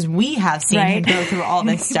reference because we have seen him go through all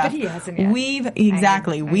this stuff. But he hasn't yet.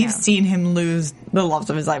 We've seen him lose the loves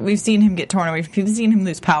of his life. We've seen him get torn away. We've seen him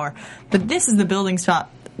lose power. But this is the building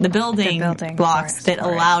blocks that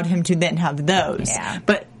allowed him to then have those. Yeah.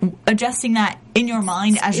 But adjusting that in your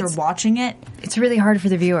mind as you're watching it, it's really hard for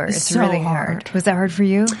the viewer. It's so really hard. Was that hard for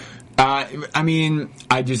you? I mean,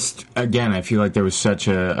 I feel like there was such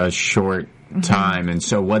a short time, and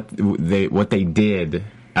so what they did.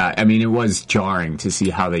 I mean, it was jarring to see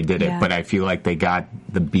how they did it, but I feel like they got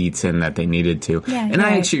the beats in that they needed to. Yeah, and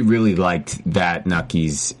I actually really liked that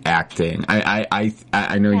Nucky's acting. I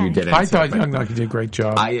know you didn't. I thought young Nucky did a great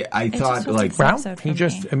job. I thought like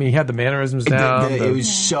he had the mannerisms down. It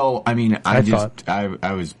was so. I mean,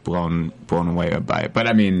 I was blown away by it. But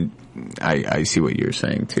I mean, I see what you're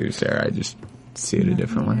saying too, Sarah. I just see it a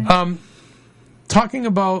different way.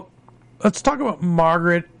 Let's talk about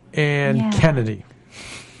Margaret and Kennedy.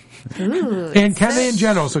 Ooh, and Kennedy in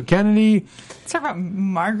general. So Kennedy. Let's talk about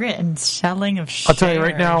Margaret and selling of shares. I'll tell you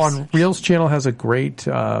right now, on Reels channel has a great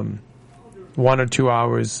 1 or 2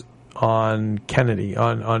 hours on Kennedy,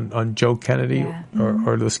 on Joe Kennedy,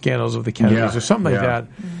 or the scandals of the Kennedys, or something like that.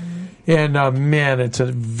 And man, it's a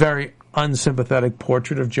very unsympathetic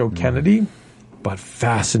portrait of Joe Kennedy, but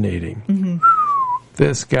fascinating.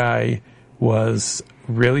 This guy was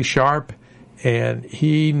really sharp. And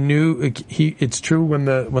he knew it's true when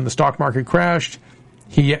the stock market crashed,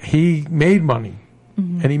 he made money.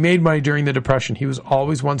 And he made money during the Depression. He was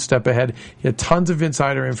always one step ahead. He had tons of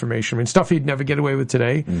insider information. I mean, stuff he'd never get away with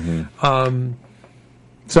today.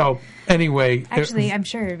 So anyway, actually, I'm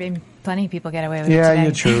sure plenty of people get away with it today.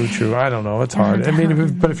 Yeah, true. I don't know. It's hard. I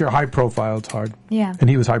mean, but if you're high profile, it's hard. Yeah. And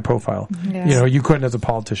he was high profile. Yeah. You know, you couldn't, as a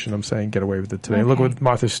politician, I'm saying, get away with it today. Okay. Look at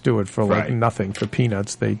Martha Stewart for like nothing, for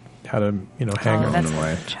peanuts. They had a hang her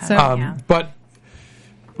away. So, But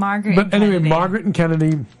Margaret. Margaret and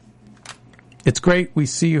Kennedy. it's great. We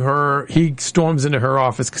see her. He storms into her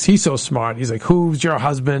office because he's so smart. He's like, "Who's your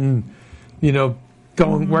husband?"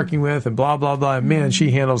 Working with, and blah blah blah. Man, she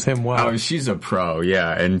handles him well. Oh, she's a pro,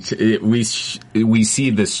 yeah. And we see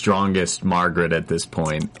the strongest Margaret at this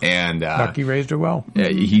point, and Nucky raised her well.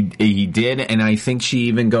 He did, and I think she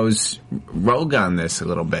even goes rogue on this a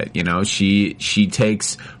little bit. She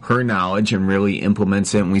takes her knowledge and really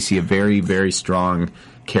implements it, and we see a very, very strong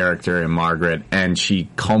character in Margaret, and she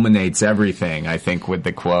culminates everything, I think, with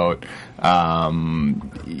the quote.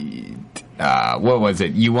 What was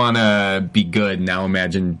it? You want to be good, now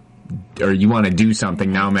imagine, or you want to do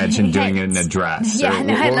something, now imagine doing it in a dress.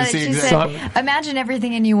 Yeah, she said, imagine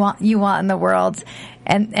everything you want in the world,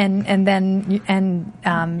 and then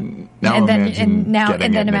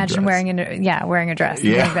imagine wearing a dress.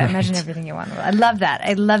 Yeah. Like that. Imagine everything you want in the world. I love that.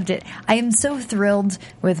 I loved it. I am so thrilled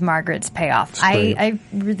with Margaret's payoff. I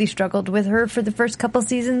really struggled with her for the first couple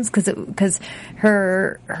seasons because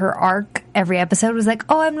her arc every episode was like,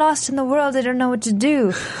 oh, I'm lost in the world. I don't know what to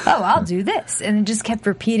do. Oh, I'll do this, and it just kept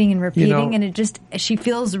repeating, and she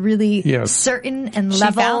feels really certain and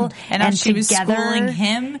level, and she together. Was schooling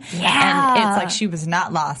him, yeah, and it's like she was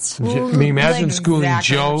not lost. Imagine schooling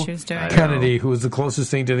exactly Joe Kennedy, who was the closest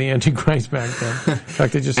thing to the Antichrist back then. In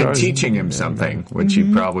fact, they just and teaching him something, which he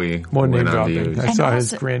probably more name went on to dropping. use. I saw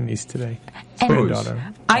his grandniece today. His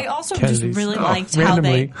granddaughter. I also just really liked how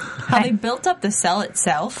they built up the cell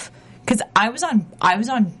itself, because I was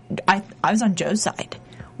on Joe's side,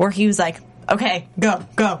 where he was like, okay, go.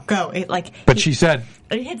 But she said,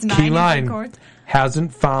 it hits key 9 line, chords.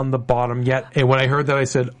 hasn't found the bottom yet. And when I heard that, I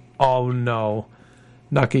said, oh no,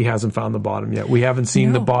 Nucky hasn't found the bottom yet. We haven't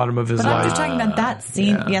seen the bottom of his life. I'm just talking about that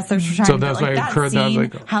scene. Yeah. Yes, I was trying so to that's why I that heard scene,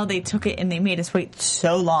 that. How they took it and they made us wait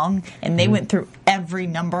so long, and they went through every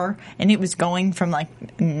number, and it was going from like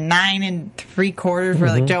 9 3/4, where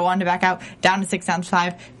like Joe wanted to back out, down to 6, down to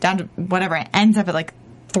 5, down to whatever. It ends up at like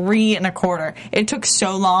 3 1/4. It took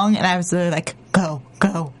so long, and I was like, go.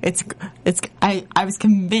 I was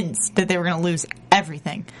convinced that they were going to lose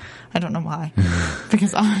everything. I don't know why,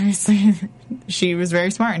 because obviously she was very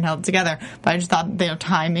smart and held it together. But I just thought their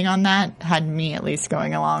timing on that had me at least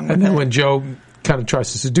going along with it. And then when Joe kind of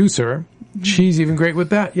tries to seduce her, she's even great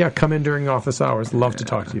with that. Yeah, come in during office hours. Love to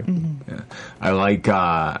talk to you. Yeah. I like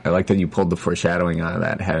that you pulled the foreshadowing out of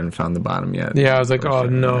that. Hadn't found the bottom yet. Yeah, I was like, oh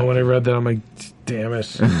no. When I read that, I'm like, damn it.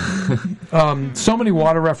 So many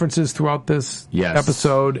water references throughout this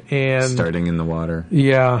episode, and starting in the water.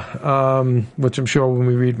 Yeah, which I'm sure when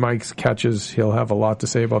we read Mike's catches, he'll have a lot to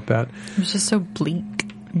say about that. It was just so bleak.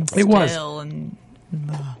 And it was. And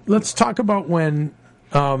let's talk about when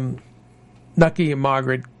Nucky and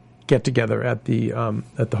Margaret get together at the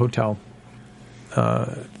hotel.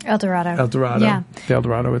 El Dorado. Yeah. The El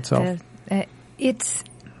Dorado itself. It's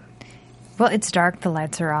dark. The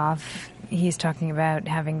lights are off. He's talking about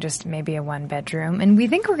having just maybe a 1-bedroom, and we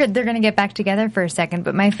think they're going to get back together for a second.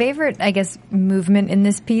 But my favorite, I guess, movement in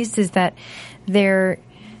this piece is that they're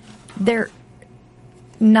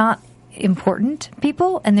not important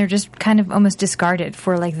people, and they're just kind of almost discarded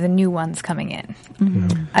for like the new ones coming in.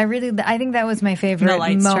 Mm-hmm. I think that was my favorite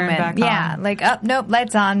moment. Yeah, on. Like, nope,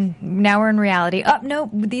 lights on. Now we're in reality.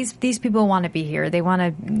 Nope, these people want to be here.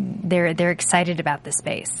 They're excited about the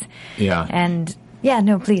space. Yeah, and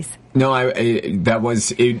no, please. No,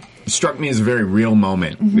 it struck me as a very real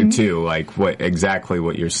moment too. Like exactly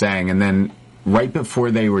what you're saying, and then. Right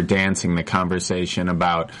before they were dancing, the conversation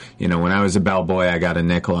about, when I was a bellboy, I got a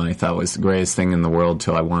nickel, and I thought it was the greatest thing in the world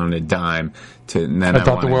till I wanted a dime. And then I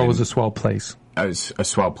thought the world was a swell place. It was a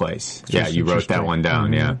swell place. Yeah, you wrote that one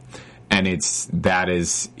down, yeah. And that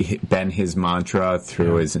has been his mantra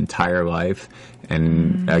through his entire life.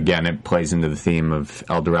 And again, it plays into the theme of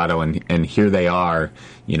El Dorado. And here they are,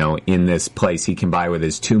 in this place he can buy with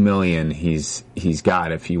his $2 million. He's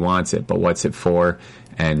got if he wants it, but what's it for?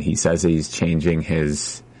 And he says he's changing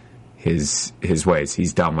his ways.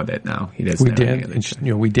 He's done with it now. He doesn't.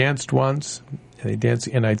 We danced once, and they danced,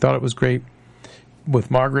 and I thought it was great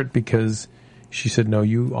with Margaret because she said, "No,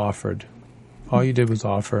 you offered. All you did was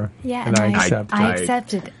offer." Yeah, and I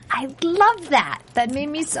accepted. I love that. That made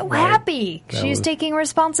me so happy. She's taking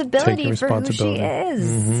responsibility for who she is.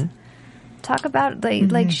 Mm-hmm. Talk about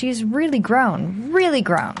like she's really grown.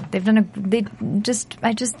 They've done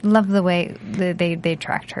I just love the way they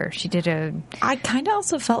tracked her. She did I kind of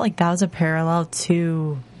also felt like that was a parallel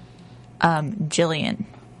to Jillian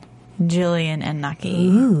and Nucky,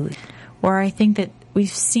 where I think that we've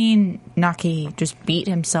seen Nucky just beat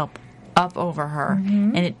himself up over her,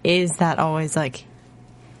 and it is that always like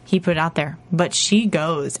he put it out there, but she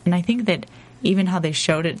goes, and I think that even how they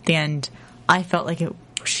showed it at the end, I felt like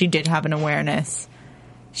she did have an awareness.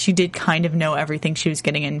 She did kind of know everything she was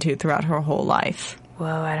getting into throughout her whole life. Whoa,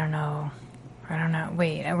 I don't know.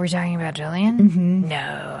 Wait, are we talking about Jillian? Mm-hmm.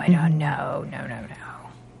 No, I don't know. No.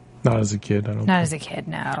 Not as a kid, I don't Not as a kid,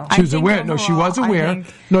 no. She was aware. No, she was aware.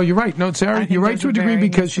 No, you're right. No, Sarah, you're right to a degree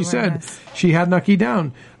because she said she had Nucky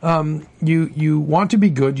down. You want to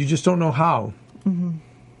be good, you just don't know how. Mm-hmm.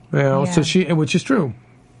 You know, so which is true.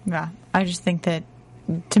 Yeah, I just think that,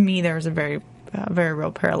 to me, there was a very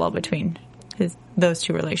real parallel between those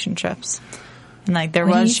two relationships. And, like, there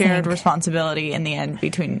was shared responsibility in the end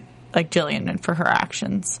between, like, Jillian and for her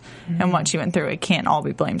actions and what she went through. It can't all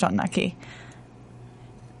be blamed on Nucky.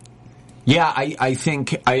 Yeah, I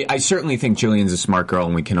certainly think Jillian's a smart girl,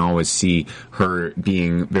 and we can always see her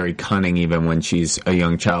being very cunning even when she's a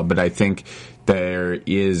young child. But I think there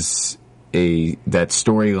is that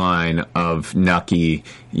storyline of Nucky,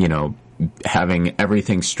 you know, having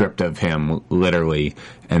everything stripped of him, literally,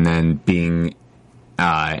 and then being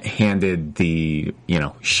handed the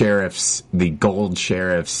gold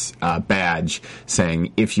sheriff's badge,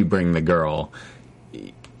 saying, "If you bring the girl."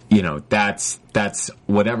 You know, that's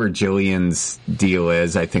whatever Jillian's deal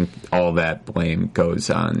is. I think all that blame goes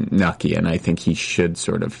on Nucky, and I think he should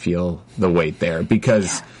sort of feel the weight there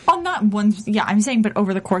because. Well, not one. Yeah, I'm saying, but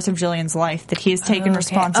over the course of Jillian's life, that he has taken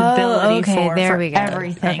responsibility for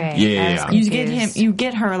everything. Okay. Yeah. You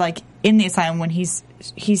get her like in the asylum when he's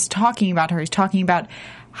talking about her. He's talking about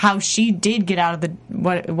how she did get out of the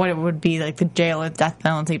what it would be like the jail with death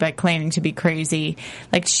penalty by claiming to be crazy.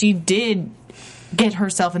 Like she did get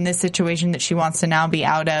herself in this situation that she wants to now be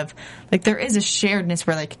out of. Like there is a sharedness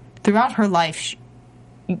where like throughout her life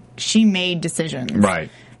she made decisions. Right.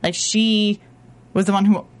 Like she was the one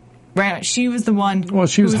who ran. She was the one. Well,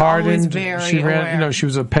 she was hardened. She ran. You know, she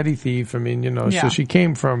was a petty thief. I mean, you know, so she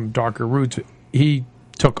came from darker roots. He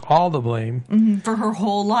took all the blame for her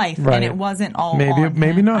whole life, right. And it wasn't all. Maybe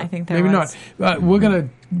on not. I think maybe not. We're gonna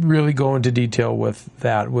really go into detail with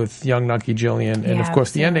that with young Nucky Jillian, and of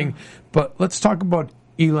course the ending. But let's talk about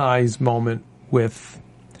Eli's moment with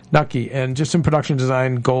Nucky, and just in production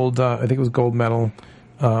design, gold. I think it was gold medal.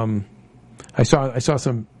 I saw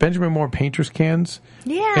some Benjamin Moore painter's cans.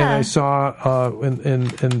 Yeah. And I saw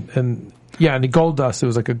in the gold dust. It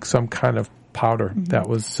was like some kind of powder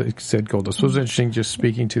that said gold dust. So it was interesting just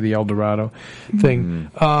speaking to the El Dorado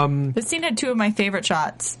thing. The scene had two of my favorite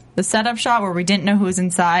shots. The setup shot where we didn't know who was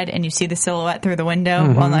inside and you see the silhouette through the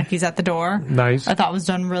window while Nucky's at the door. Nice. I thought was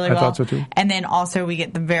done really well. I thought so too. And then also we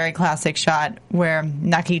get the very classic shot where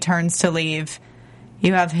Nucky turns to leave.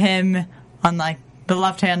 You have him on like the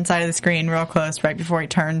left-hand side of the screen real close right before he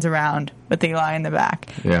turns around with Eli in the back.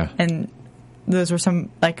 Yeah. And those were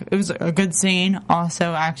it was a good scene,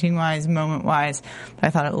 also acting-wise, moment-wise, but I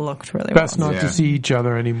thought it looked really Best well. not to see each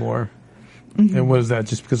other anymore. And was that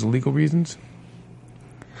just because of legal reasons?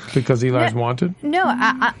 Because Eli's wanted? No,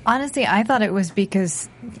 I honestly, I thought it was because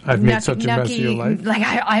I've made such a mess of your life.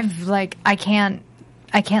 Like I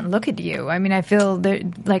can't look at you. I mean, I feel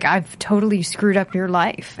like I've totally screwed up your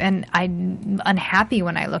life, and I'm unhappy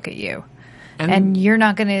when I look at you. And you're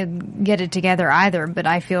not going to get it together either, but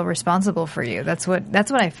I feel responsible for you. That's what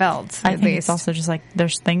I felt. I think it's also just like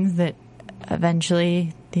there's things that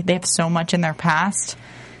eventually they have so much in their past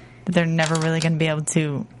that they're never really going to be able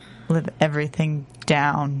to live everything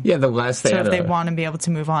down. Yeah, the last if they want to be able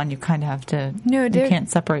to move on, you kind of have to. No, you can't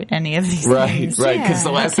separate any of these things. Right. Because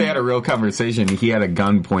the last they had a real conversation, he had a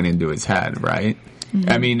gun pointed to his head. Right.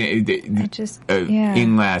 I mean,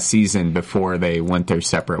 in last season, before they went their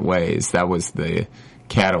separate ways, that was the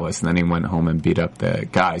catalyst. And then he went home and beat up the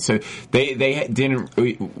guy. So they didn't.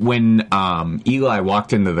 When Eli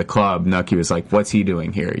walked into the club, Nucky was like, "What's he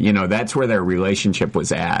doing here?" You know, that's where their relationship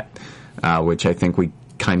was at, which I think we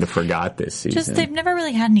kind of forgot this season. Just they've never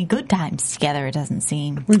really had any good times together. It doesn't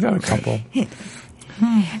seem. We've had a couple.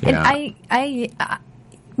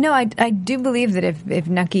 And I do believe that if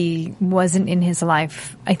Nucky wasn't in his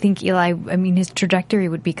life, I think Eli, his trajectory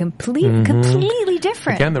would be completely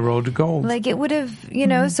different. Again, the road to gold. Like it would have,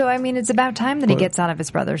 so it's about time that he gets out of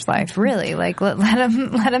his brother's life, really. Like let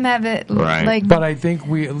him have it. Right. But I think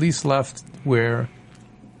we at least left where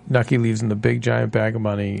Nucky leaves in the big giant bag of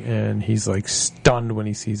money and he's like stunned when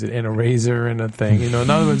he sees it, and a razor and a thing. In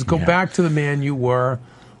other words, go back to the man you were,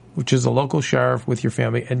 which is a local sheriff with your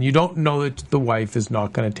family, and you don't know that the wife is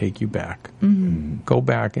not going to take you back. Go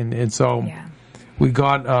back, and so we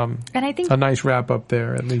got and I think a nice wrap up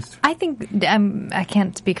there, at least. I think I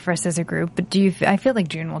can't speak for us as a group, but I feel like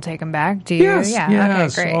June will take him back. Do you? Yes,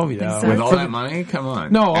 yes. Okay, great. Oh yeah, with all that money, come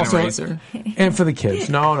on. No, also, and for the kids.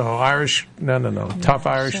 No, Irish. No. Tough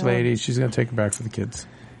Irish lady. She's going to take him back for the kids.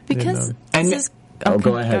 Because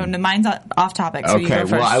go ahead. No, mine's off topic, so you go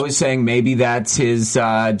first. Well, I was saying maybe that's his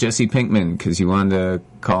Jesse Pinkman, because you wanted to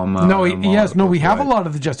call him... we have a lot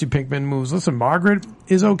of the Jesse Pinkman moves. Listen, Margaret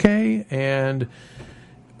is okay, and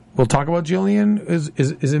we'll talk about Jillian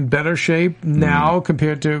is in better shape now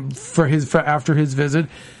compared to for after his visit,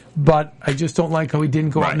 but I just don't like how he didn't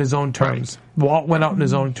go out on his own terms. Walt went out on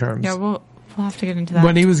his own terms. Yeah, we'll have to get into that.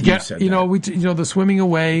 When he was the swimming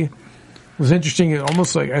away was interesting.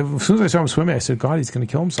 Almost like as soon as I saw him swimming, I said, "God, he's going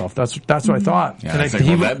to kill himself." That's what I thought. Yeah,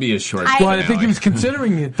 and that'd be a short. I think he was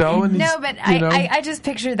considering it though. And I just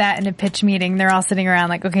picture that in a pitch meeting. They're all sitting around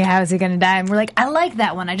like, "Okay, how is he going to die?" And we're like, "I like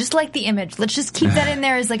that one. I just like the image. Let's just keep that in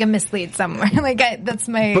there as like a mislead somewhere." That's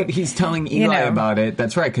my. But he's telling Eli about it.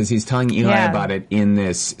 That's right, because he's telling Eli about it in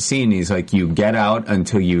this scene. He's like, "You get out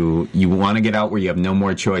until you want to get out where you have no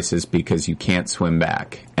more choices because you can't swim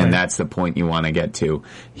back." And that's the point you want to get to.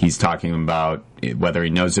 He's talking about whether he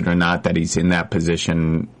knows it or not that he's in that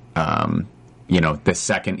position. The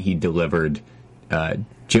second he delivered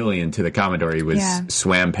Jillian to the Commodore, he was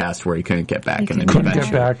swam past where he couldn't get back. He couldn't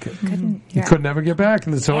get back. He could never get back.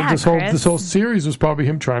 And this whole series was probably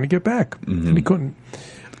him trying to get back, and he couldn't.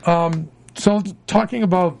 So talking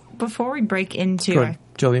about before we break into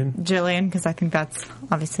Jillian, because I think that's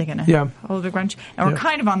obviously going to hold a big bunch, and we're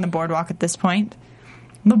kind of on the boardwalk at this point.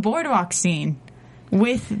 The boardwalk scene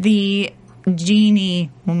with the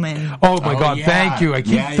genie woman. Oh my God! Thank you. I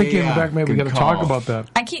keep thinking in the back. Maybe we got to talk about that.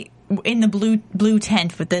 I keep in the blue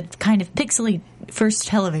tent with the kind of pixely first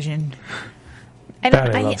television. I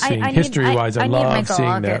love seeing. History-wise, I love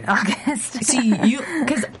seeing that. August. See,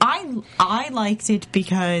 because I liked it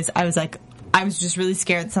because I was like, I was just really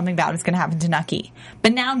scared that something bad was going to happen to Nucky.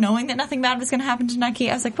 But now knowing that nothing bad was going to happen to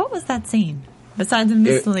Nucky, I was like, what was that scene? Besides a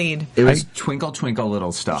mislead. It was Twinkle, Twinkle,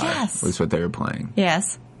 Little Star was what they were playing.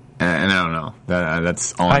 Yes. And I don't know.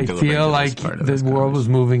 That's all I feel like the world was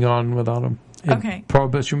moving on without him. Okay.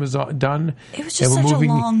 Prohibition was done. It was just such a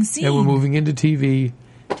long scene. And we're moving into TV,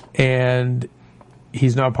 and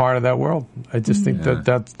he's not part of that world. I just think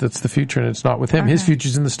that's the future, and it's not with him. Okay. His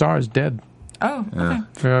future's in the stars, dead. Oh, okay.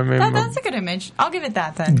 That's a good image. I'll give it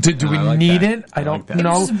that then. Do we need it? I don't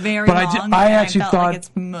know. It was very long, I actually thought like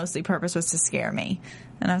its mostly purpose was to scare me.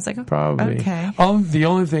 And I was like, probably. Okay. The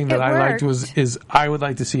only thing that I liked is I would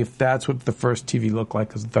like to see if that's what the first TV looked like,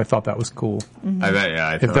 because I thought that was cool. Mm-hmm. I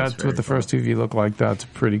bet, if that's what the first TV looked like, that's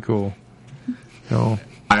pretty cool.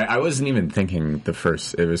 I wasn't even thinking the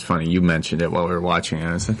first. It was funny. You mentioned it while we were watching it.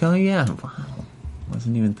 I was like, oh, yeah. Wow.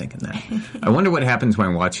 Wasn't even thinking that. I wonder what happens when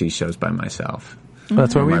I watch these shows by myself.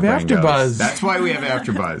 That's why we have AfterBuzz. That's why we have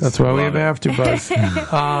AfterBuzz. That's why we have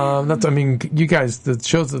AfterBuzz. You guys, the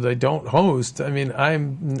shows that I don't host,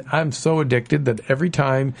 I'm so addicted that every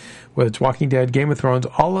time, whether it's Walking Dead, Game of Thrones,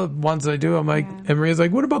 all the ones I do, I'm like, and Maria's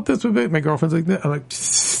like, what about this? My girlfriend's like, that. I'm like,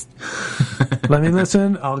 let me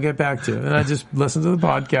listen. I'll get back to it. And I just listen to the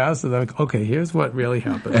podcast, and I'm like, okay, here's what really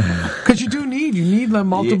happened. Because you need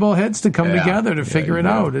multiple heads to come together to figure it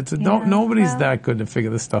out. Nobody's that good to figure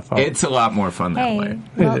this stuff out. It's a lot more fun that way.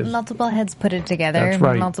 Multiple heads put it together. That's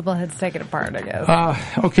right. Multiple heads take it apart, I guess.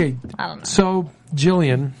 Okay. I don't know. So,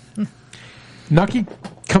 Jillian, Nucky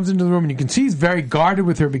comes into the room, and you can see he's very guarded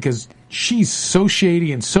with her because she's so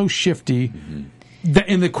shady and so shifty that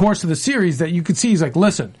in the course of the series that you can see he's like,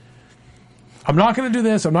 listen, I'm not going to do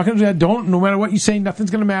this. I'm not going to do that. No matter what you say,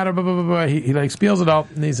 nothing's going to matter. Blah, blah, blah, blah. He like spells it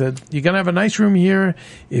out, and he said, you're going to have a nice room here.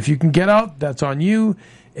 If you can get out, that's on you,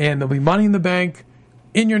 and there'll be money in the bank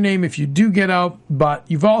in your name if you do get out, but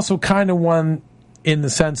you've also kind of won in the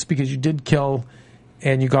sense because you did kill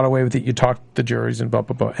and you got away with it. You talked to the juries and blah,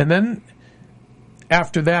 blah, blah. And then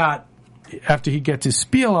after that, after he gets his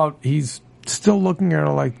spiel out, he's still looking at her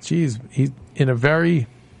like, geez, he's in a very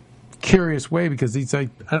curious way because he's like,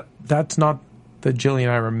 that's not the Jillian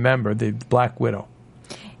I remember, the Black Widow.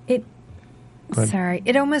 It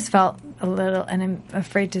almost felt a little, and I'm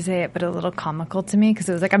afraid to say it, but a little comical to me because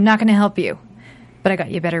it was like, I'm not going to help you, but I got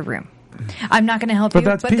you a better room. I'm not going to help you,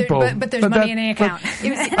 that's people. But there's money in the account.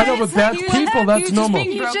 I know, but that's people. That's normal.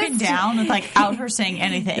 He was just being broken down without her saying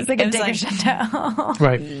anything. It's like a digger shutdown.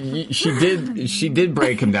 Right. She did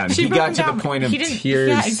break him down. He got to the point of tears.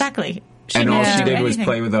 Yeah, exactly. And all she did was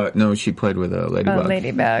play with she played with a ladybug. A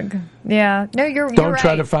ladybug. Yeah. No, you're right. Don't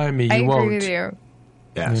try to find me. You won't. I agree with you.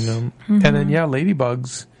 Yes. Mm-hmm. And then,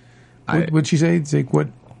 ladybugs. What'd she say? It's like, what?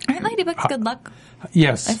 Aren't ladybugs good luck?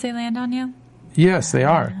 Yes. If they land on you? Yes, they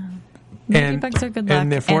are. Ladybugs are good luck.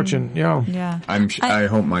 And their fortune, Yeah. I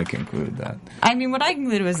hope Mike included that. What I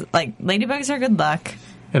concluded was, ladybugs are good luck.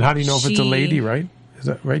 And how do you know if it's a lady, right? Is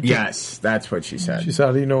that right? Yes, that's what she said. She said,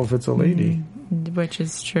 how do you know if it's a lady? Which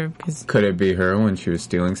is true. Cause could it be her when she was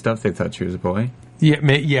stealing stuff? They thought she was a boy? Yeah,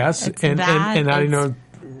 and how do you know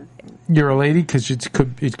you're a lady? Because it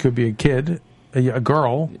could be a kid, a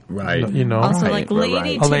girl. Right. You know. Also, right,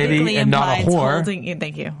 lady a lady and not a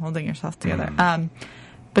whore. Holding yourself together.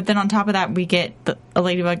 But then on top of that, we get a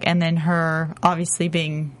ladybug and then her obviously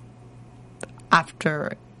being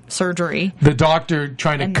after surgery. The doctor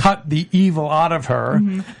trying to cut the evil out of her.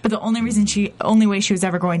 Mm-hmm. But the only way she was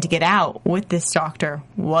ever going to get out with this doctor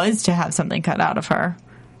was to have something cut out of her.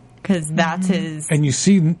 Because that's his... And you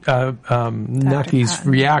see Nucky's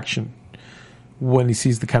reaction when he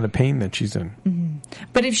sees the kind of pain that she's in. Mm-hmm.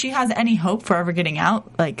 But if she has any hope for ever getting out,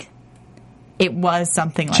 it was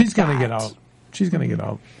something like she's that. She's going to get out. She's going to get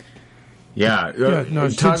out. Yeah. No,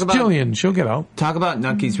 it's Jillian. She'll get out. Talk about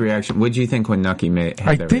Nucky's reaction. What did you think when Nucky made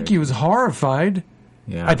I think he was horrified.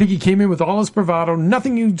 Yeah. I think he came in with all his bravado.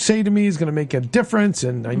 Nothing you say to me is going to make a difference.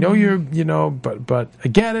 And I know you're, but I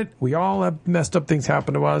get it. We all have messed up things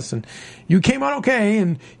happen to us. And you came out okay.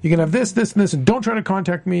 And you can have this, and this. And don't try to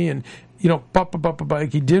contact me. And, he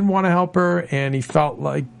didn't want to help her. And he felt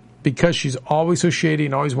like because she's always so shady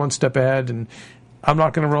and always one step ahead. And I'm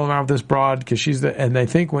not going to roll around with this broad because she's and I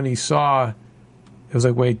think when he saw, it was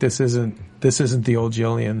like, wait, this isn't the old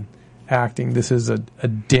Jillian acting. This is a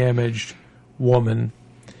damaged woman,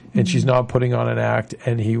 and she's not putting on an act.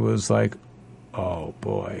 And he was like, oh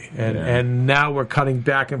boy. And now we're cutting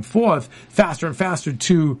back and forth faster and faster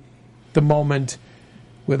to the moment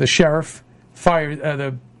where the sheriff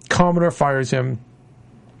the Commodore fires him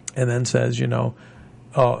and then says, Leander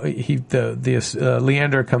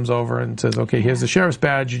comes over and says, okay, here's the sheriff's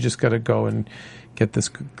badge. You just got to go and get this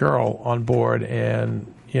girl on board.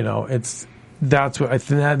 And, that's what I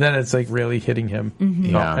think. Then it's like really hitting him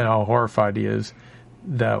and how horrified he is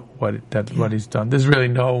what he's done. There's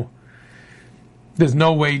really there's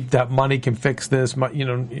no way that money can fix this.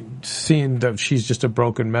 Seeing that she's just a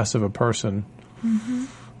broken mess of a person.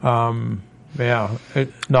 Mm-hmm.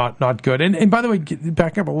 Not good. And by the way,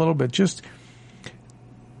 back up a little bit, just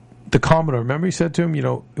the Commodore. Remember, he said to him,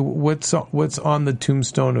 what's on the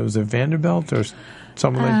tombstone? It was a Vanderbilt or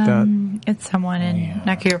something like that. It's someone in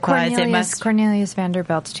Nucky replies. Cornelius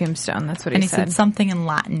Vanderbilt's tombstone. That's what he said. And he said something in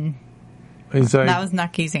Latin. He's like, that was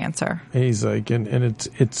Nucky's answer. He's like, and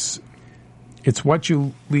it's what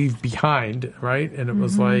you leave behind, right? And it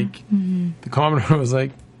was like the Commodore was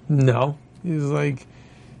like, no. He was like,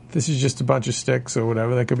 this is just a bunch of sticks or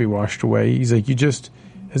whatever that could be washed away. He's like, you just,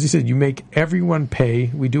 as he said, you make everyone pay.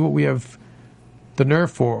 We do what we have the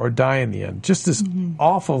nerve for or die in the end. Just this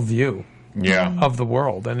awful view of the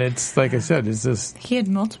world. And it's, like I said, is this... He had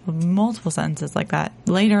multiple sentences like that.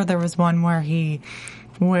 Later, there was one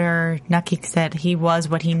where Nucky said he was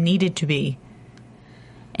what he needed to be.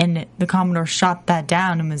 And the Commodore shot that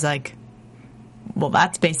down and was like, well,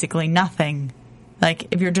 that's basically nothing. Like,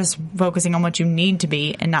 if you're just focusing on what you need to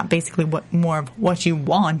be and not basically more of what you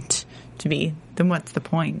want to be, then what's the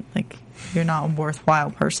point? Like, you're not a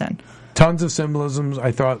worthwhile person. Tons of symbolisms.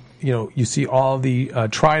 I thought, you see all the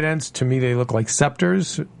tridents. To me, they look like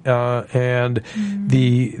scepters. And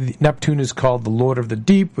the Neptune is called the Lord of the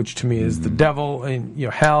Deep, which to me is the devil and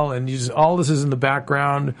hell. And all this is in the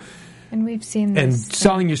background. And we've seen this. And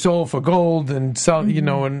selling your soul for gold and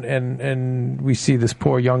and we see this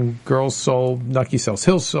poor young girl's soul. Nucky sells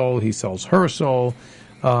his soul. He sells her soul.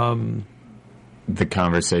 The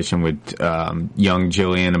conversation with young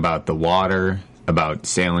Jillian about the water, about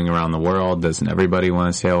sailing around the world. Doesn't everybody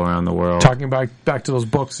want to sail around the world? Talking back to those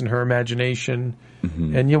books and her imagination.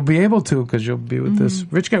 Mm-hmm. And you'll be able to because you'll be with this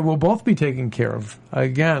rich guy. We'll both be taken care of.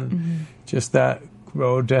 Again, just that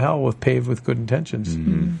road to hell paved with good intentions.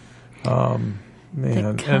 Mm-hmm.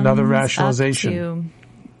 Another rationalization to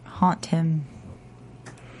haunt him,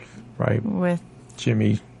 right? With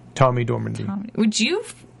Tommy Dormandy. Would you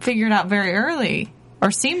figure it out very early, or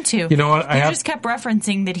seem to? You know what? You just kept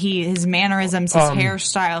referencing that his mannerisms, his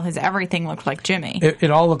hairstyle, his everything looked like Jimmy. It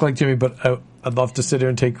all looked like Jimmy, but I'd love to sit here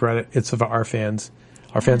and take credit. It's of our fans.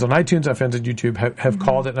 Our fans on iTunes, our fans on YouTube have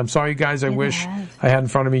called it. And I'm sorry, guys. I wish I had in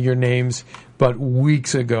front of me your names. But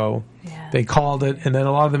weeks ago, they called it. And then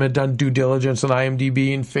a lot of them had done due diligence on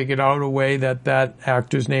IMDb and figured out a way that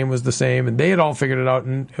actor's name was the same. And they had all figured it out.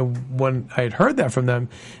 And when I had heard that from them,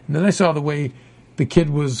 and then I saw the way the kid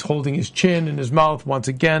was holding his chin in his mouth, once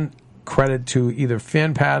again, credit to either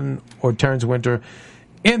Fan Patten or Terrence Winter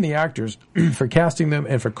and the actors for casting them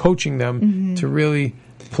and for coaching them to really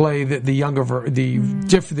play the younger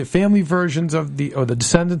the family versions of the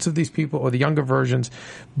descendants of these people or the younger versions,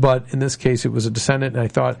 but in this case it was a descendant. And I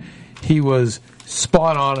thought he was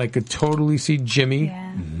spot on. I could totally see Jimmy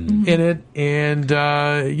in it, and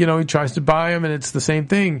he tries to buy him, and it's the same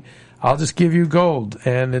thing. I'll just give you gold,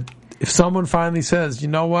 and if someone finally says, you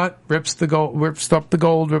know what, rips up the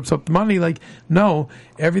gold, rips up the money, like, no,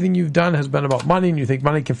 everything you've done has been about money, and you think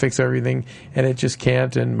money can fix everything, and it just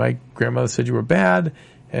can't. And my grandmother said you were bad,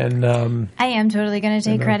 and I am totally going to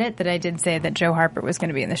take credit that I did say that Joe Harper was going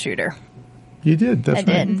to be in The Shooter. You did. That's I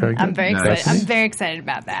did. Right. Very good. I'm very excited. I'm very excited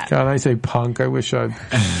about that. God, I say punk. I wish I'd.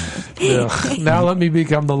 Now let me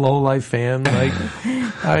become the low-life fan. Like,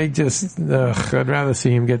 I'd rather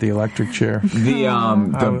see him get the electric chair.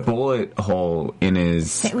 The bullet hole in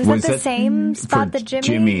his was that the same spot that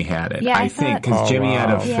Jimmy had it? Yeah, I think because Jimmy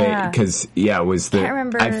had a fake. Because it was the. I can't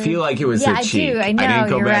remember. I feel like it was the cheek. I know. I didn't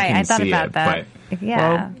go you're back right. and I thought see about it, that.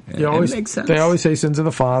 Yeah. Well, it makes sense. They always say sins of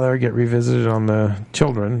the father get revisited on the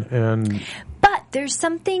children, but there's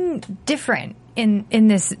something different in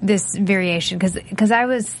this variation because I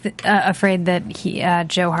was afraid that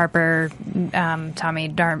Joe Harper, Tommy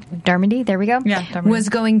Darmody, there we go, was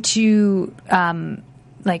going to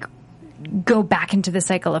go back into the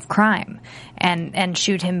cycle of crime and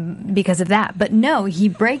shoot him because of that. But no, he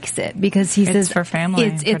breaks it because he says for family.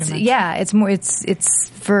 It's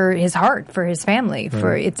for his heart, for his family,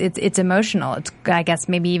 for it's emotional. It's, I guess,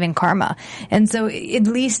 maybe even karma. And so at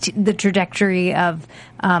least the trajectory of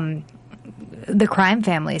the crime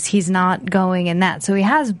families, he's not going in that. So he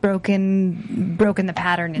has broken the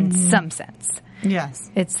pattern in some sense.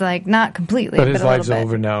 Yes. It's like not completely, but his a life's little bit.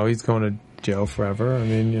 over now. He's going to jail forever. I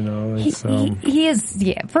mean, it's, he is,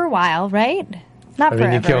 for a while, right? Not forever.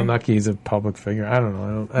 I mean, you kill Nucky, he's a public figure. I don't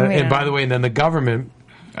know. And by the way, and then the government,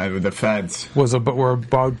 the feds, were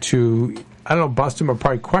about to, I don't know, bust him or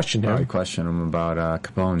probably question him. Probably question him about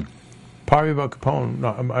Capone. Probably about Capone. No,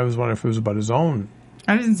 I was wondering if it was about his own.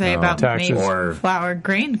 I was going to say about taxes. Mayflower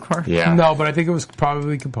Grain Corp. Yeah. No, but I think it was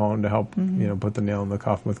probably Capone to help, put the nail in the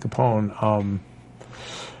coffin with Capone.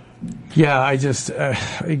 I just,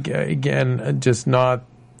 again, just not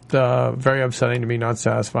very upsetting to me, not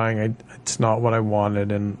satisfying. It's not what I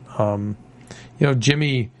wanted. And,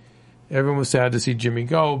 Jimmy, everyone was sad to see Jimmy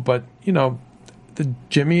go, but, the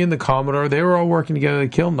Jimmy and the Commodore, they were all working together to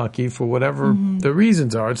kill Nucky for whatever the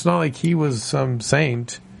reasons are. It's not like he was some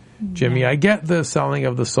saint, Jimmy. I get the selling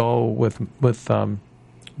of the soul with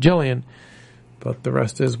Jillian, but the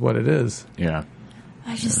rest is what it is. Yeah.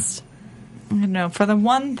 I don't know. For the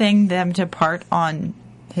one thing them to part on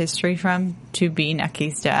history from to be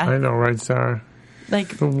Nucky's death. I know, right, Sarah?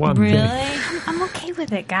 Like, the one really? Thing. I'm okay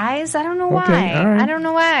with it, guys. I don't know why. Right. I don't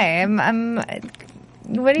know why.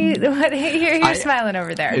 What are you're smiling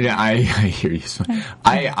over there? I hear you smiling.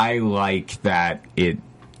 I like that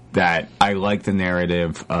I like the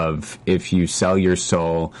narrative of if you sell your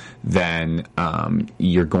soul, then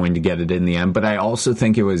you're going to get it in the end. But I also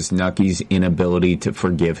think it was Nucky's inability to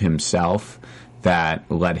forgive himself that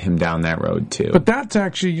led him down that road too. But that's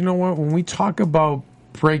actually, you know what, when we talk about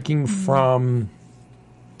breaking from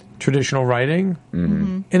traditional writing,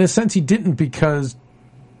 in a sense he didn't, because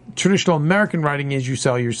traditional American writing is you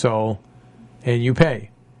sell your soul and you pay.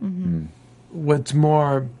 What's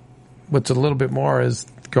a little bit more is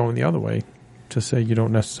going the other way, to say you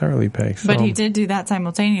don't necessarily pay. So, but he did do that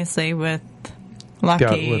simultaneously with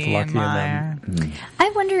Lucky and Meyer. I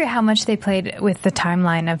wonder how much they played with the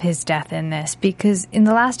timeline of his death in this, because in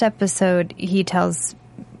the last episode he tells,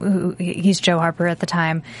 he's Joe Harper at the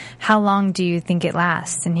time, how long do you think it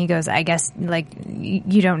lasts? And he goes, I guess, like,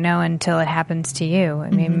 you don't know until it happens to you. I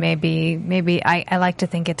mean, maybe I like to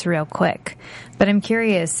think it's real quick. But I'm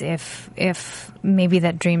curious if maybe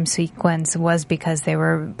that dream sequence was because they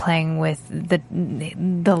were playing with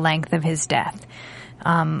the length of his death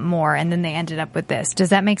more, and then they ended up with this. Does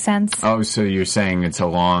that make sense? Oh, so you're saying it's a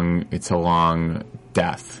long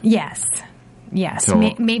death. Yes.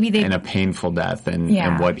 Maybe they, and a painful death,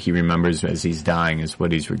 and what he remembers as he's dying is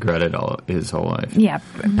what he's regretted his whole life. Yeah,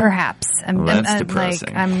 perhaps. That's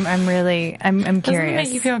depressing. I'm really curious. Doesn't it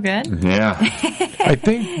make you feel good? Yeah, I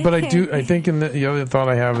think in the other thought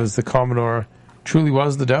I have is the Commodore truly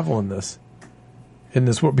was the devil in this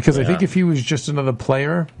world, because I think if he was just another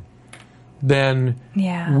player, then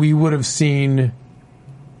we would have seen,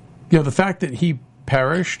 the fact that he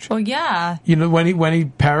perished. Well, yeah. When he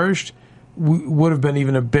perished, would have been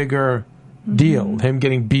even a bigger deal. Him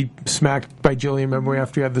getting smacked by Jillian, remember,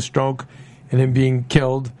 after he had the stroke, and him being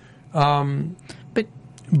killed. But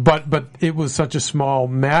it was such a small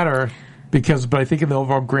matter, but I think in the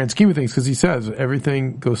overall grand scheme of things, because he says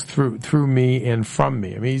everything goes through me and from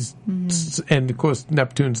me. I mean, and of course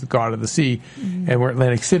Neptune's the god of the sea, and we're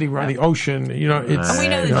Atlantic City, we're on the ocean. And we know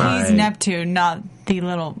that he's Neptune, not the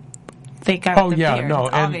little fake out the beard. It's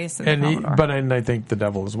obvious and I think the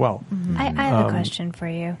devil as well. Mm-hmm. I have a question for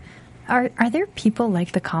you. Are there people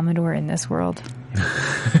like the Commodore in this world?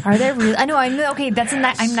 Are there really? I know.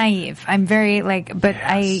 I'm naive. I'm very but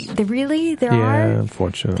yes. There are. Yeah,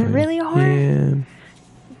 unfortunately, there really are. Yeah.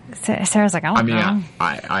 Sarah's like, I know.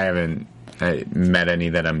 I haven't met any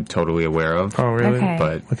that I'm totally aware of. Oh, really?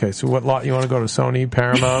 Okay. Okay. So, what lot you want to go to? Sony,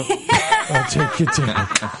 Paramount? I'll take you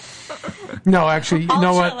to. No, actually, you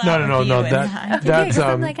know what? No. That's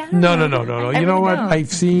no. You know what?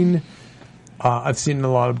 I've seen a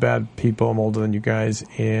lot of bad people. I'm older than you guys,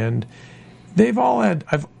 and they've all had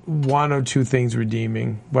one or two things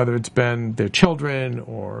redeeming. Whether it's been their children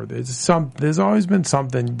or there's always been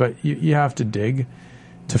something, but you have to dig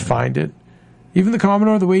to find it. Even the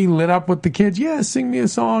Commodore, the way he lit up with the kids, sing me a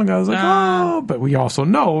song. I was like, but we also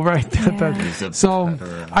know, right?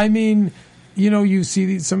 I mean. You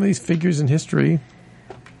see some of these figures in history,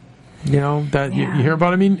 that you hear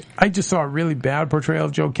about. I mean, I just saw a really bad portrayal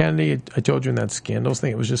of Joe Kennedy. I told you in that Scandals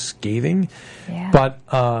thing, it was just scathing. Yeah. But,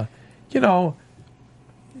 I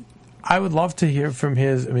would love to hear from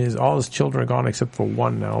all his children are gone except for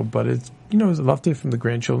one now, but I'd love to hear from the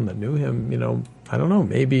grandchildren that knew him. I don't know,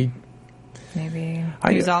 maybe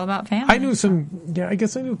he was all about family. I knew I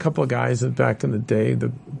guess I knew a couple of guys back in the day, the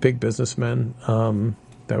big businessmen,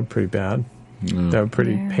 that were pretty bad. That were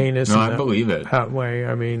pretty heinous. No, I believe it. That way,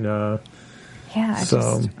 I mean, I guess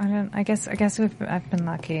I've been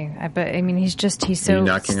lucky. But I mean, he's so. Are you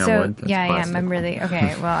knocking on wood? That's I am. I'm really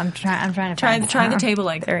okay. Well, I'm trying to try the table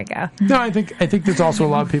leg. There we go. No, I think there's also a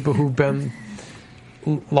lot of people who've been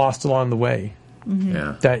lost along the way. Mm-hmm.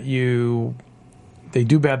 Yeah. That they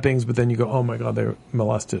do bad things, but then you go, oh my God, they're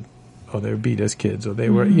molested, or they were beat as kids, or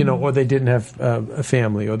they were, or they didn't have a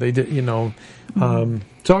family, or they did,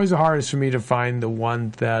 It's always the hardest for me to find the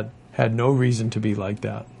one that had no reason to be like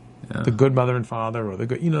that. Yeah. The good mother and father, or the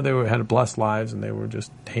good, they had blessed lives and they were just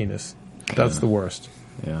heinous. That's the worst.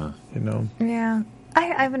 Yeah. Yeah. I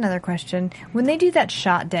have another question. When they do that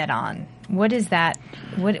shot dead on, what is that?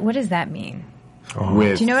 What does that mean? Oh.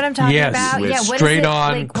 Do you know what I'm talking about? With what straight is it?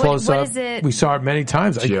 on, close up. What is it? We saw it many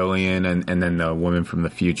times. Jillian and then the woman from the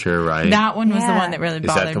future, right? That one was the one that really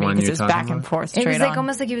bothered me because it was back and forth. It was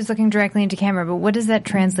almost like he was looking directly into camera. But what does that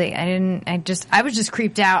translate? I was just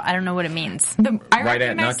creeped out. I don't know what it means. Right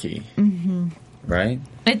at Nucky. Mm-hmm. Right?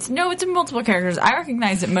 It's in multiple characters. I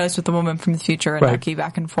recognize it most with the woman from the future and Nucky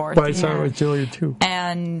back and forth. But I saw it with Jillian too.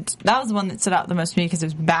 And that was the one that stood out the most to me because it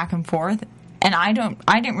was back and forth. And I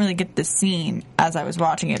didn't really get the scene as I was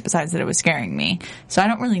watching it, besides that it was scaring me. So I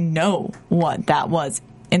don't really know what that was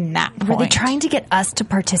in that point. Were they trying to get us to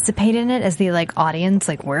participate in it as the audience?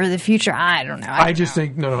 We're the future? I don't know. I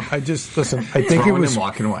think listen. I think it was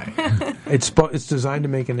walking away. It's designed to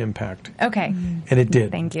make an impact. Okay, and it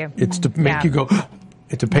did. Thank you. It's to make you go.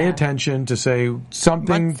 To pay attention, to say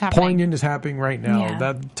something poignant is happening right now. Yeah.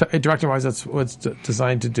 That directing-wise, that's what it's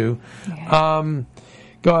designed to do. Yeah.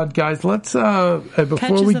 God, guys, let's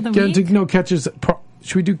before we get into catches.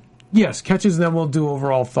 Should we do catches, and then we'll do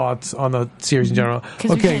overall thoughts on the series in general.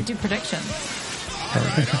 Because we can't do predictions. All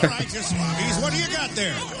right, Smarties, what do you got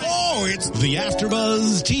there? Oh, it's the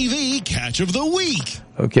AfterBuzz TV Catch of the Week.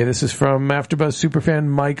 Okay, this is from AfterBuzz superfan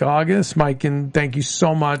Mike August. Mike, and thank you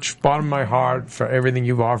so much, bottom of my heart, for everything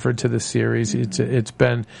you've offered to this series. It's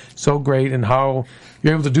been so great, and how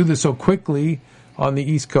you're able to do this so quickly on the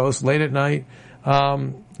East Coast late at night.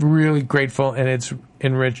 Really grateful, and it's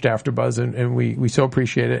enriched AfterBuzz, and we so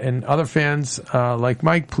appreciate it. And other fans like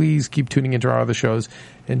Mike, please keep tuning into our other shows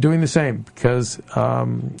and doing the same, because at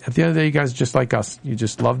the end of the day, you guys are just like us. You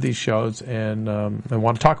just love these shows and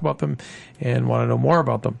want to talk about them and want to know more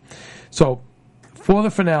about them. So for the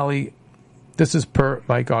finale, this is per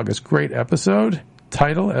Mike August. Great episode.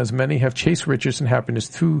 Title, as many have chased riches and happiness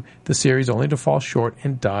through the series only to fall short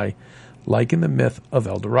and die, like in the myth of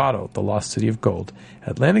El Dorado, the lost city of gold.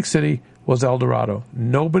 Atlantic City was El Dorado.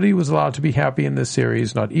 Nobody was allowed to be happy in this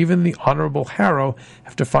series, not even the Honorable Harrow,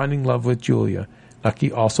 after finding love with Julia.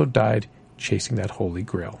 Nucky also died chasing that holy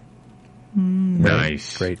grail.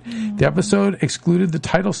 Nice. Great. The episode excluded the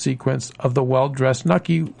title sequence of the well-dressed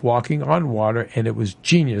Nucky walking on water, and it was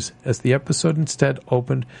genius, as the episode instead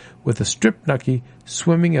opened with a stripped Nucky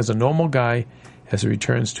swimming as a normal guy as he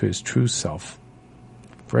returns to his true self.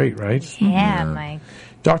 Great, right? Yeah, Mike.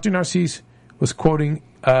 Dr. Narcisse was quoting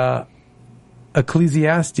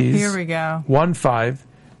Ecclesiastes Here we go. 1:5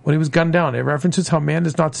 when he was gunned down. It references how man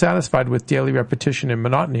is not satisfied with daily repetition and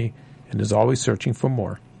monotony and is always searching for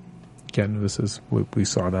more. Again, we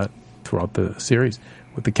saw that throughout the series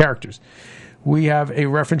with the characters. we have a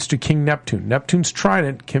reference to King Neptune. Neptune's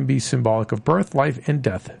trident can be symbolic of birth, life, and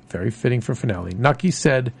death. Very fitting for finale. Nucky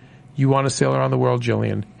said, "You want to sail around the world,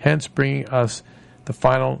 Jillian," hence bringing us the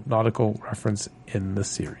final nautical reference in the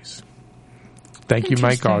series. Thank you,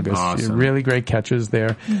 Mike August. Awesome. Really great catches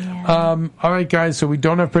there. Yeah. All right, guys, so we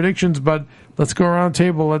don't have predictions, but let's go around the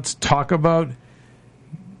table. Let's talk about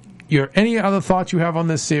any other thoughts you have on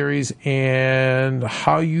this series and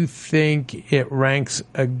how you think it ranks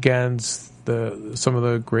against some of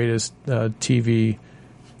the greatest TV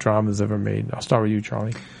dramas ever made. I'll start with you,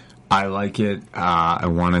 Charlie. I like it. I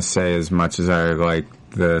want to say as much as I like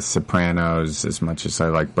The Sopranos, as much as I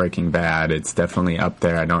like Breaking Bad, it's definitely up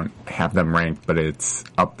there. I don't have them ranked, but it's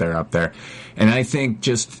up there. And I think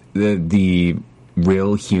just the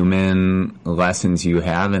real human lessons you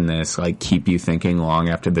have in this, like, keep you thinking long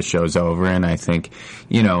after the show's over. And I think,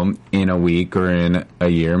 in a week or in a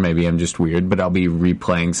year, maybe I'm just weird, but I'll be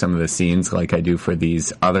replaying some of the scenes like I do for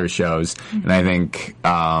these other shows. Mm-hmm. And I think,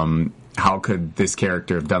 how could this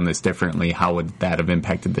character have done this differently? How would that have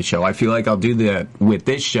impacted the show? I feel like I'll do that with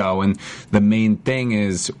this show, and the main thing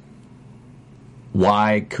is,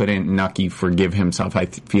 why couldn't Nucky forgive himself? I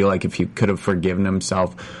feel like if he could have forgiven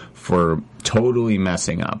himself for totally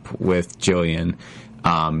messing up with Jillian,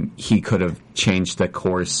 he could have changed the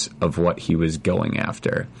course of what he was going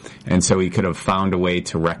after. And so he could have found a way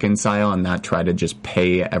to reconcile and not try to just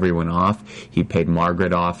pay everyone off. He paid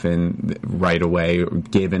Margaret off right away,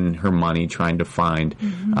 given her money, trying to find,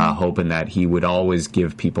 hoping that he would always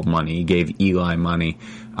give people money. He gave Eli money.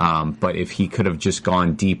 But if he could have just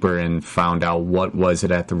gone deeper and found out what was it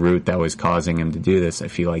at the root that was causing him to do this, I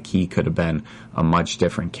feel like he could have been a much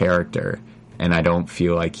different character. And I don't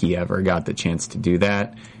feel like he ever got the chance to do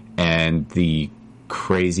that. And the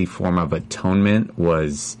crazy form of atonement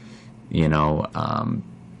was, he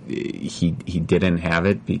didn't have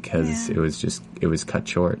it because it was cut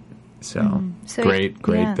short. So great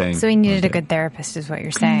thing. So he needed a good therapist, is what you're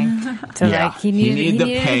saying. So he needed to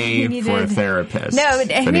pay for a therapist. No, but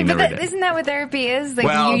isn't that what therapy is?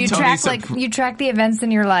 Like, you track the events in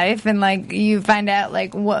your life, and you find out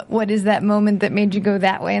what is that moment that made you go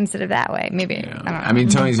that way instead of that way. Maybe I don't know. I mean,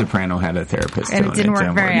 Tony Soprano had a therapist, and it didn't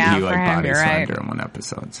work very out for him. He Right. in one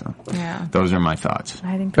episode. So those are my thoughts.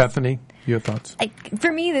 I think Bethany, your thoughts?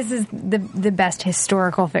 For me, this is the best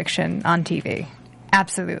historical fiction on TV.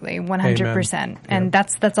 Absolutely, 100%, and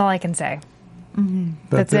that's all I can say. Mm-hmm.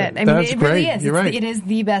 That's it. I mean, it really is. You're right. It is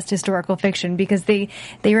the best historical fiction because they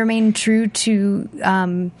remain true to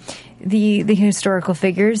the historical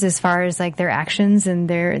figures as far as their actions and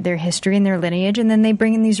their history and their lineage, and then they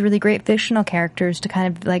bring in these really great fictional characters to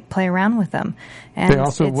kind of play around with them. And they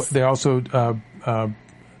also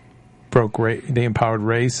they empowered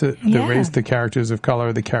race. The characters of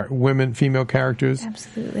color, the female characters.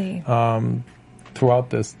 Absolutely. Throughout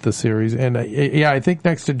the series. And I think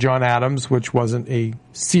next to John Adams, which wasn't a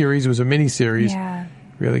series, it was a mini-series. Yeah.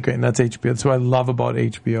 Really great. And that's HBO. That's what I love about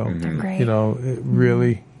HBO. Mm-hmm. They're great.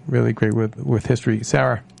 Really, really great with history.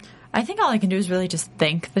 Sarah? I think all I can do is really just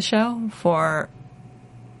thank the show for...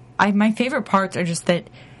 my favorite parts are just that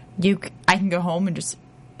I can go home and just...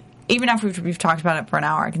 Even after we've talked about it for an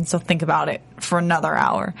hour, I can still think about it for another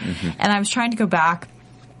hour. Mm-hmm. And I was trying to go back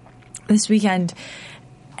this weekend,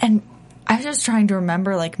 and I was just trying to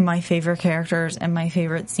remember my favorite characters and my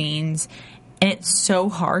favorite scenes, and it's so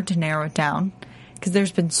hard to narrow it down because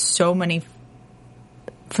there's been so many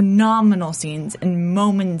phenomenal scenes and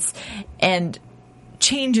moments and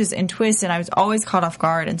changes and twists, and I was always caught off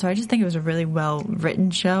guard. And so I just think it was a really well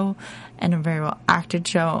written show and a very well acted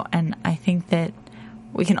show, and I think that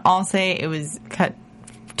we can all say it was cut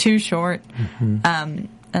too short. Mm-hmm.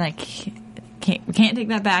 And we can't take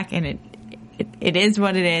that back, and it is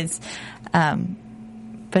what it is.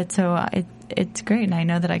 But so it's great, and I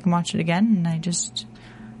know that I can watch it again, and I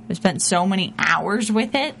spent so many hours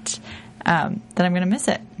with it that I'm going to miss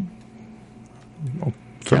it.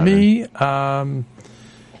 For me, I've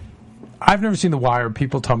never seen The Wire.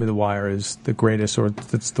 People tell me The Wire is the greatest, or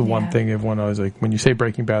it's the one thing everyone always when you say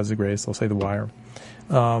Breaking Bad is the greatest, they'll say The Wire.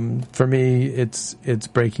 For me, it's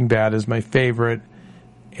Breaking Bad is my favorite.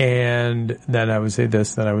 And then I would say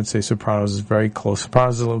this, then I would say Sopranos is very close.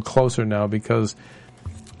 Sopranos is a little closer now because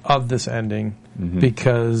of this ending. Mm-hmm.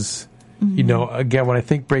 Because, again, when I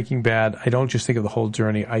think Breaking Bad, I don't just think of the whole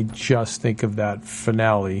journey. I just think of that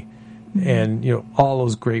finale. Mm-hmm. And, all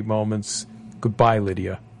those great moments. Goodbye,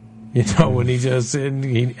 Lydia. When he just, and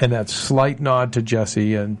that slight nod to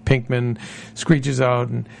Jesse, and Pinkman screeches out,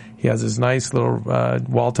 and he has his nice little,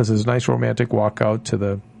 Walt has his nice romantic walk out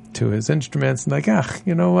to his instruments, and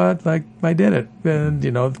you know what? I did it. And,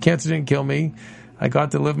 the cancer didn't kill me. I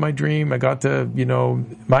got to live my dream. I got to,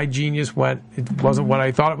 my genius went. It wasn't what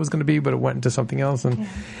I thought it was going to be, but it went into something else. And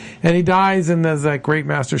he dies, and there's that great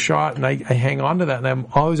master shot, and I hang on to that, and I'm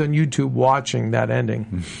always on YouTube watching that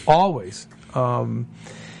ending, always. And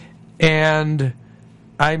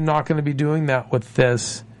I'm not going to be doing that with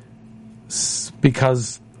this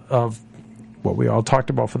because of what we all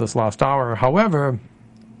talked about for this last hour. However,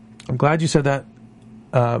 I'm glad you said that,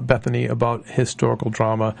 Bethany, about historical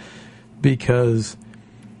drama, because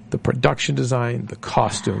the production design, the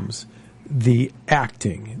costumes, the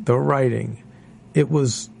acting, the writing, it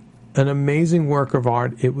was an amazing work of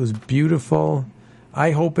art. It was beautiful.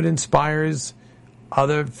 I hope it inspires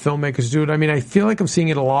other filmmakers to do it. I mean, I feel like I'm seeing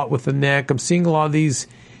it a lot with The Knick. I'm seeing a lot of these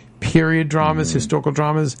period dramas, historical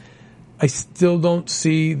dramas. I still don't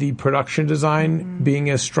see the production design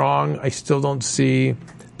being as strong. I still don't see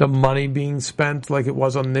the money being spent like it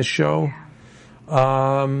was on this show.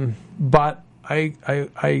 But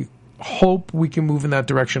I hope we can move in that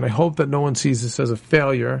direction. I hope that no one sees this as a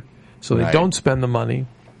failure, so they don't spend the money.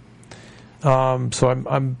 So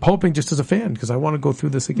I'm hoping, just as a fan, because I want to go through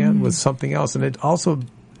this again with something else. And it also,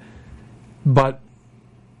 but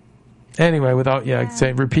anyway, without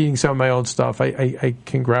repeating some of my own stuff, I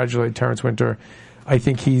congratulate Terrence Winter. I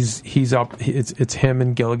think he's up. It's him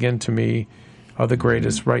and Gilligan, to me, are the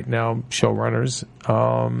greatest right now showrunners.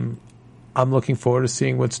 I'm looking forward to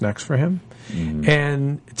seeing what's next for him.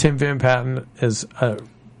 And Tim Van Patten is a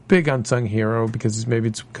big unsung hero because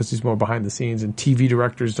he's more behind the scenes, and TV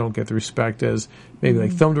directors don't get the respect as maybe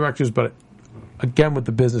like film directors. But again, with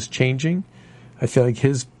the business changing, I feel like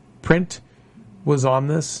his print was on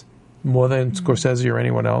this more than Scorsese or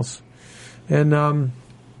anyone else. And I'm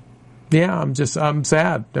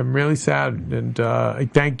sad. I'm really sad, and I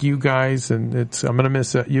thank you guys. And I'm gonna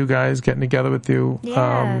miss you guys getting together with you.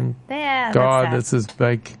 God, this is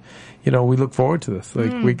like, we look forward to this.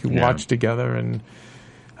 Like we could watch together, and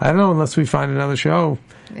I don't know, unless we find another show.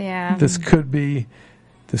 Yeah, this could be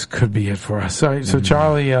it for us. All right, so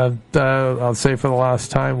Charlie, I'll say for the last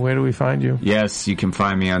time, where do we find you? Yes, you can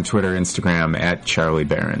find me on Twitter, Instagram at Charlie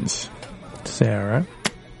Barons. Sarah.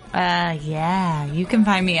 You can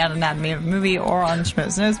find me at Anatomy of a Movie or on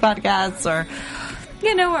Schmoes Knows Podcasts or,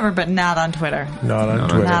 wherever, but not on Twitter. Not on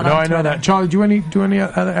Twitter. I know that. Charlie, do you do any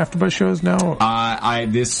other AfterBuzz shows now?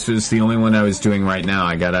 This was the only one I was doing right now.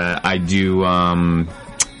 I do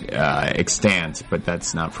Extant, but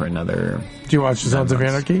that's not for another. Do you watch The Sons of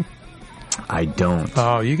Anarchy? I don't.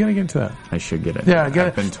 Oh, you gotta get into that. I should get into that. Yeah,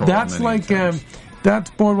 I've been told that's like that's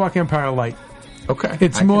Boardwalk Empire light. Okay.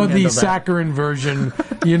 It's more the saccharine version.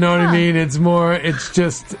 You know what I mean? It's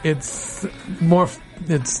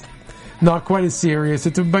not quite as serious.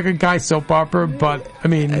 It's like a guy soap opera, but I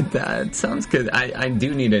mean, that sounds good. I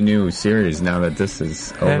do need a new series now that this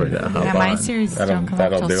is over. My series don't come out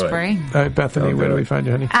till spring. All right, Bethany, where do we find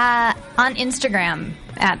you, honey? On Instagram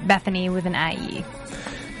at Bethany with an IE.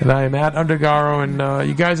 And I am at Undergaro, and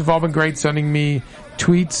you guys have all been great sending me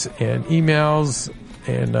tweets and emails,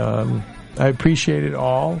 and I appreciate it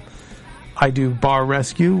all. I do Bar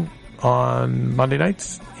Rescue on Monday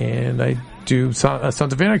nights, and I do Sons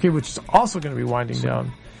of Anarchy, which is also going to be winding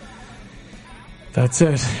down. That's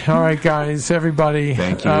it. All right, guys, everybody.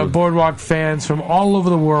 Thank you. Boardwalk fans from all over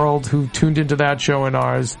the world who tuned into that show and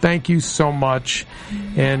ours, thank you so much,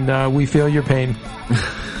 and we feel your pain.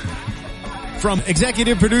 From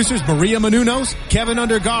executive producers Maria Menounos, Kevin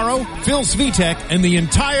Undergaro, Phil Svitek, and the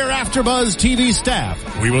entire AfterBuzz TV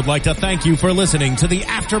staff, we would like to thank you for listening to the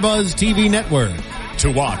AfterBuzz TV network.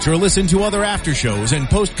 To watch or listen to other after shows and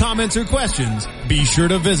post comments or questions, be sure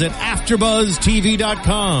to visit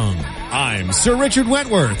AfterBuzzTV.com. I'm Sir Richard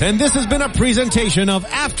Wentworth, and this has been a presentation of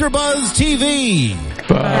AfterBuzz TV.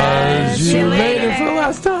 Buzz you later for the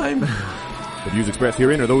last time. The views expressed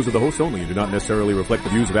herein are those of the hosts only and do not necessarily reflect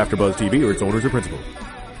the views of AfterBuzz TV or its owners or principals.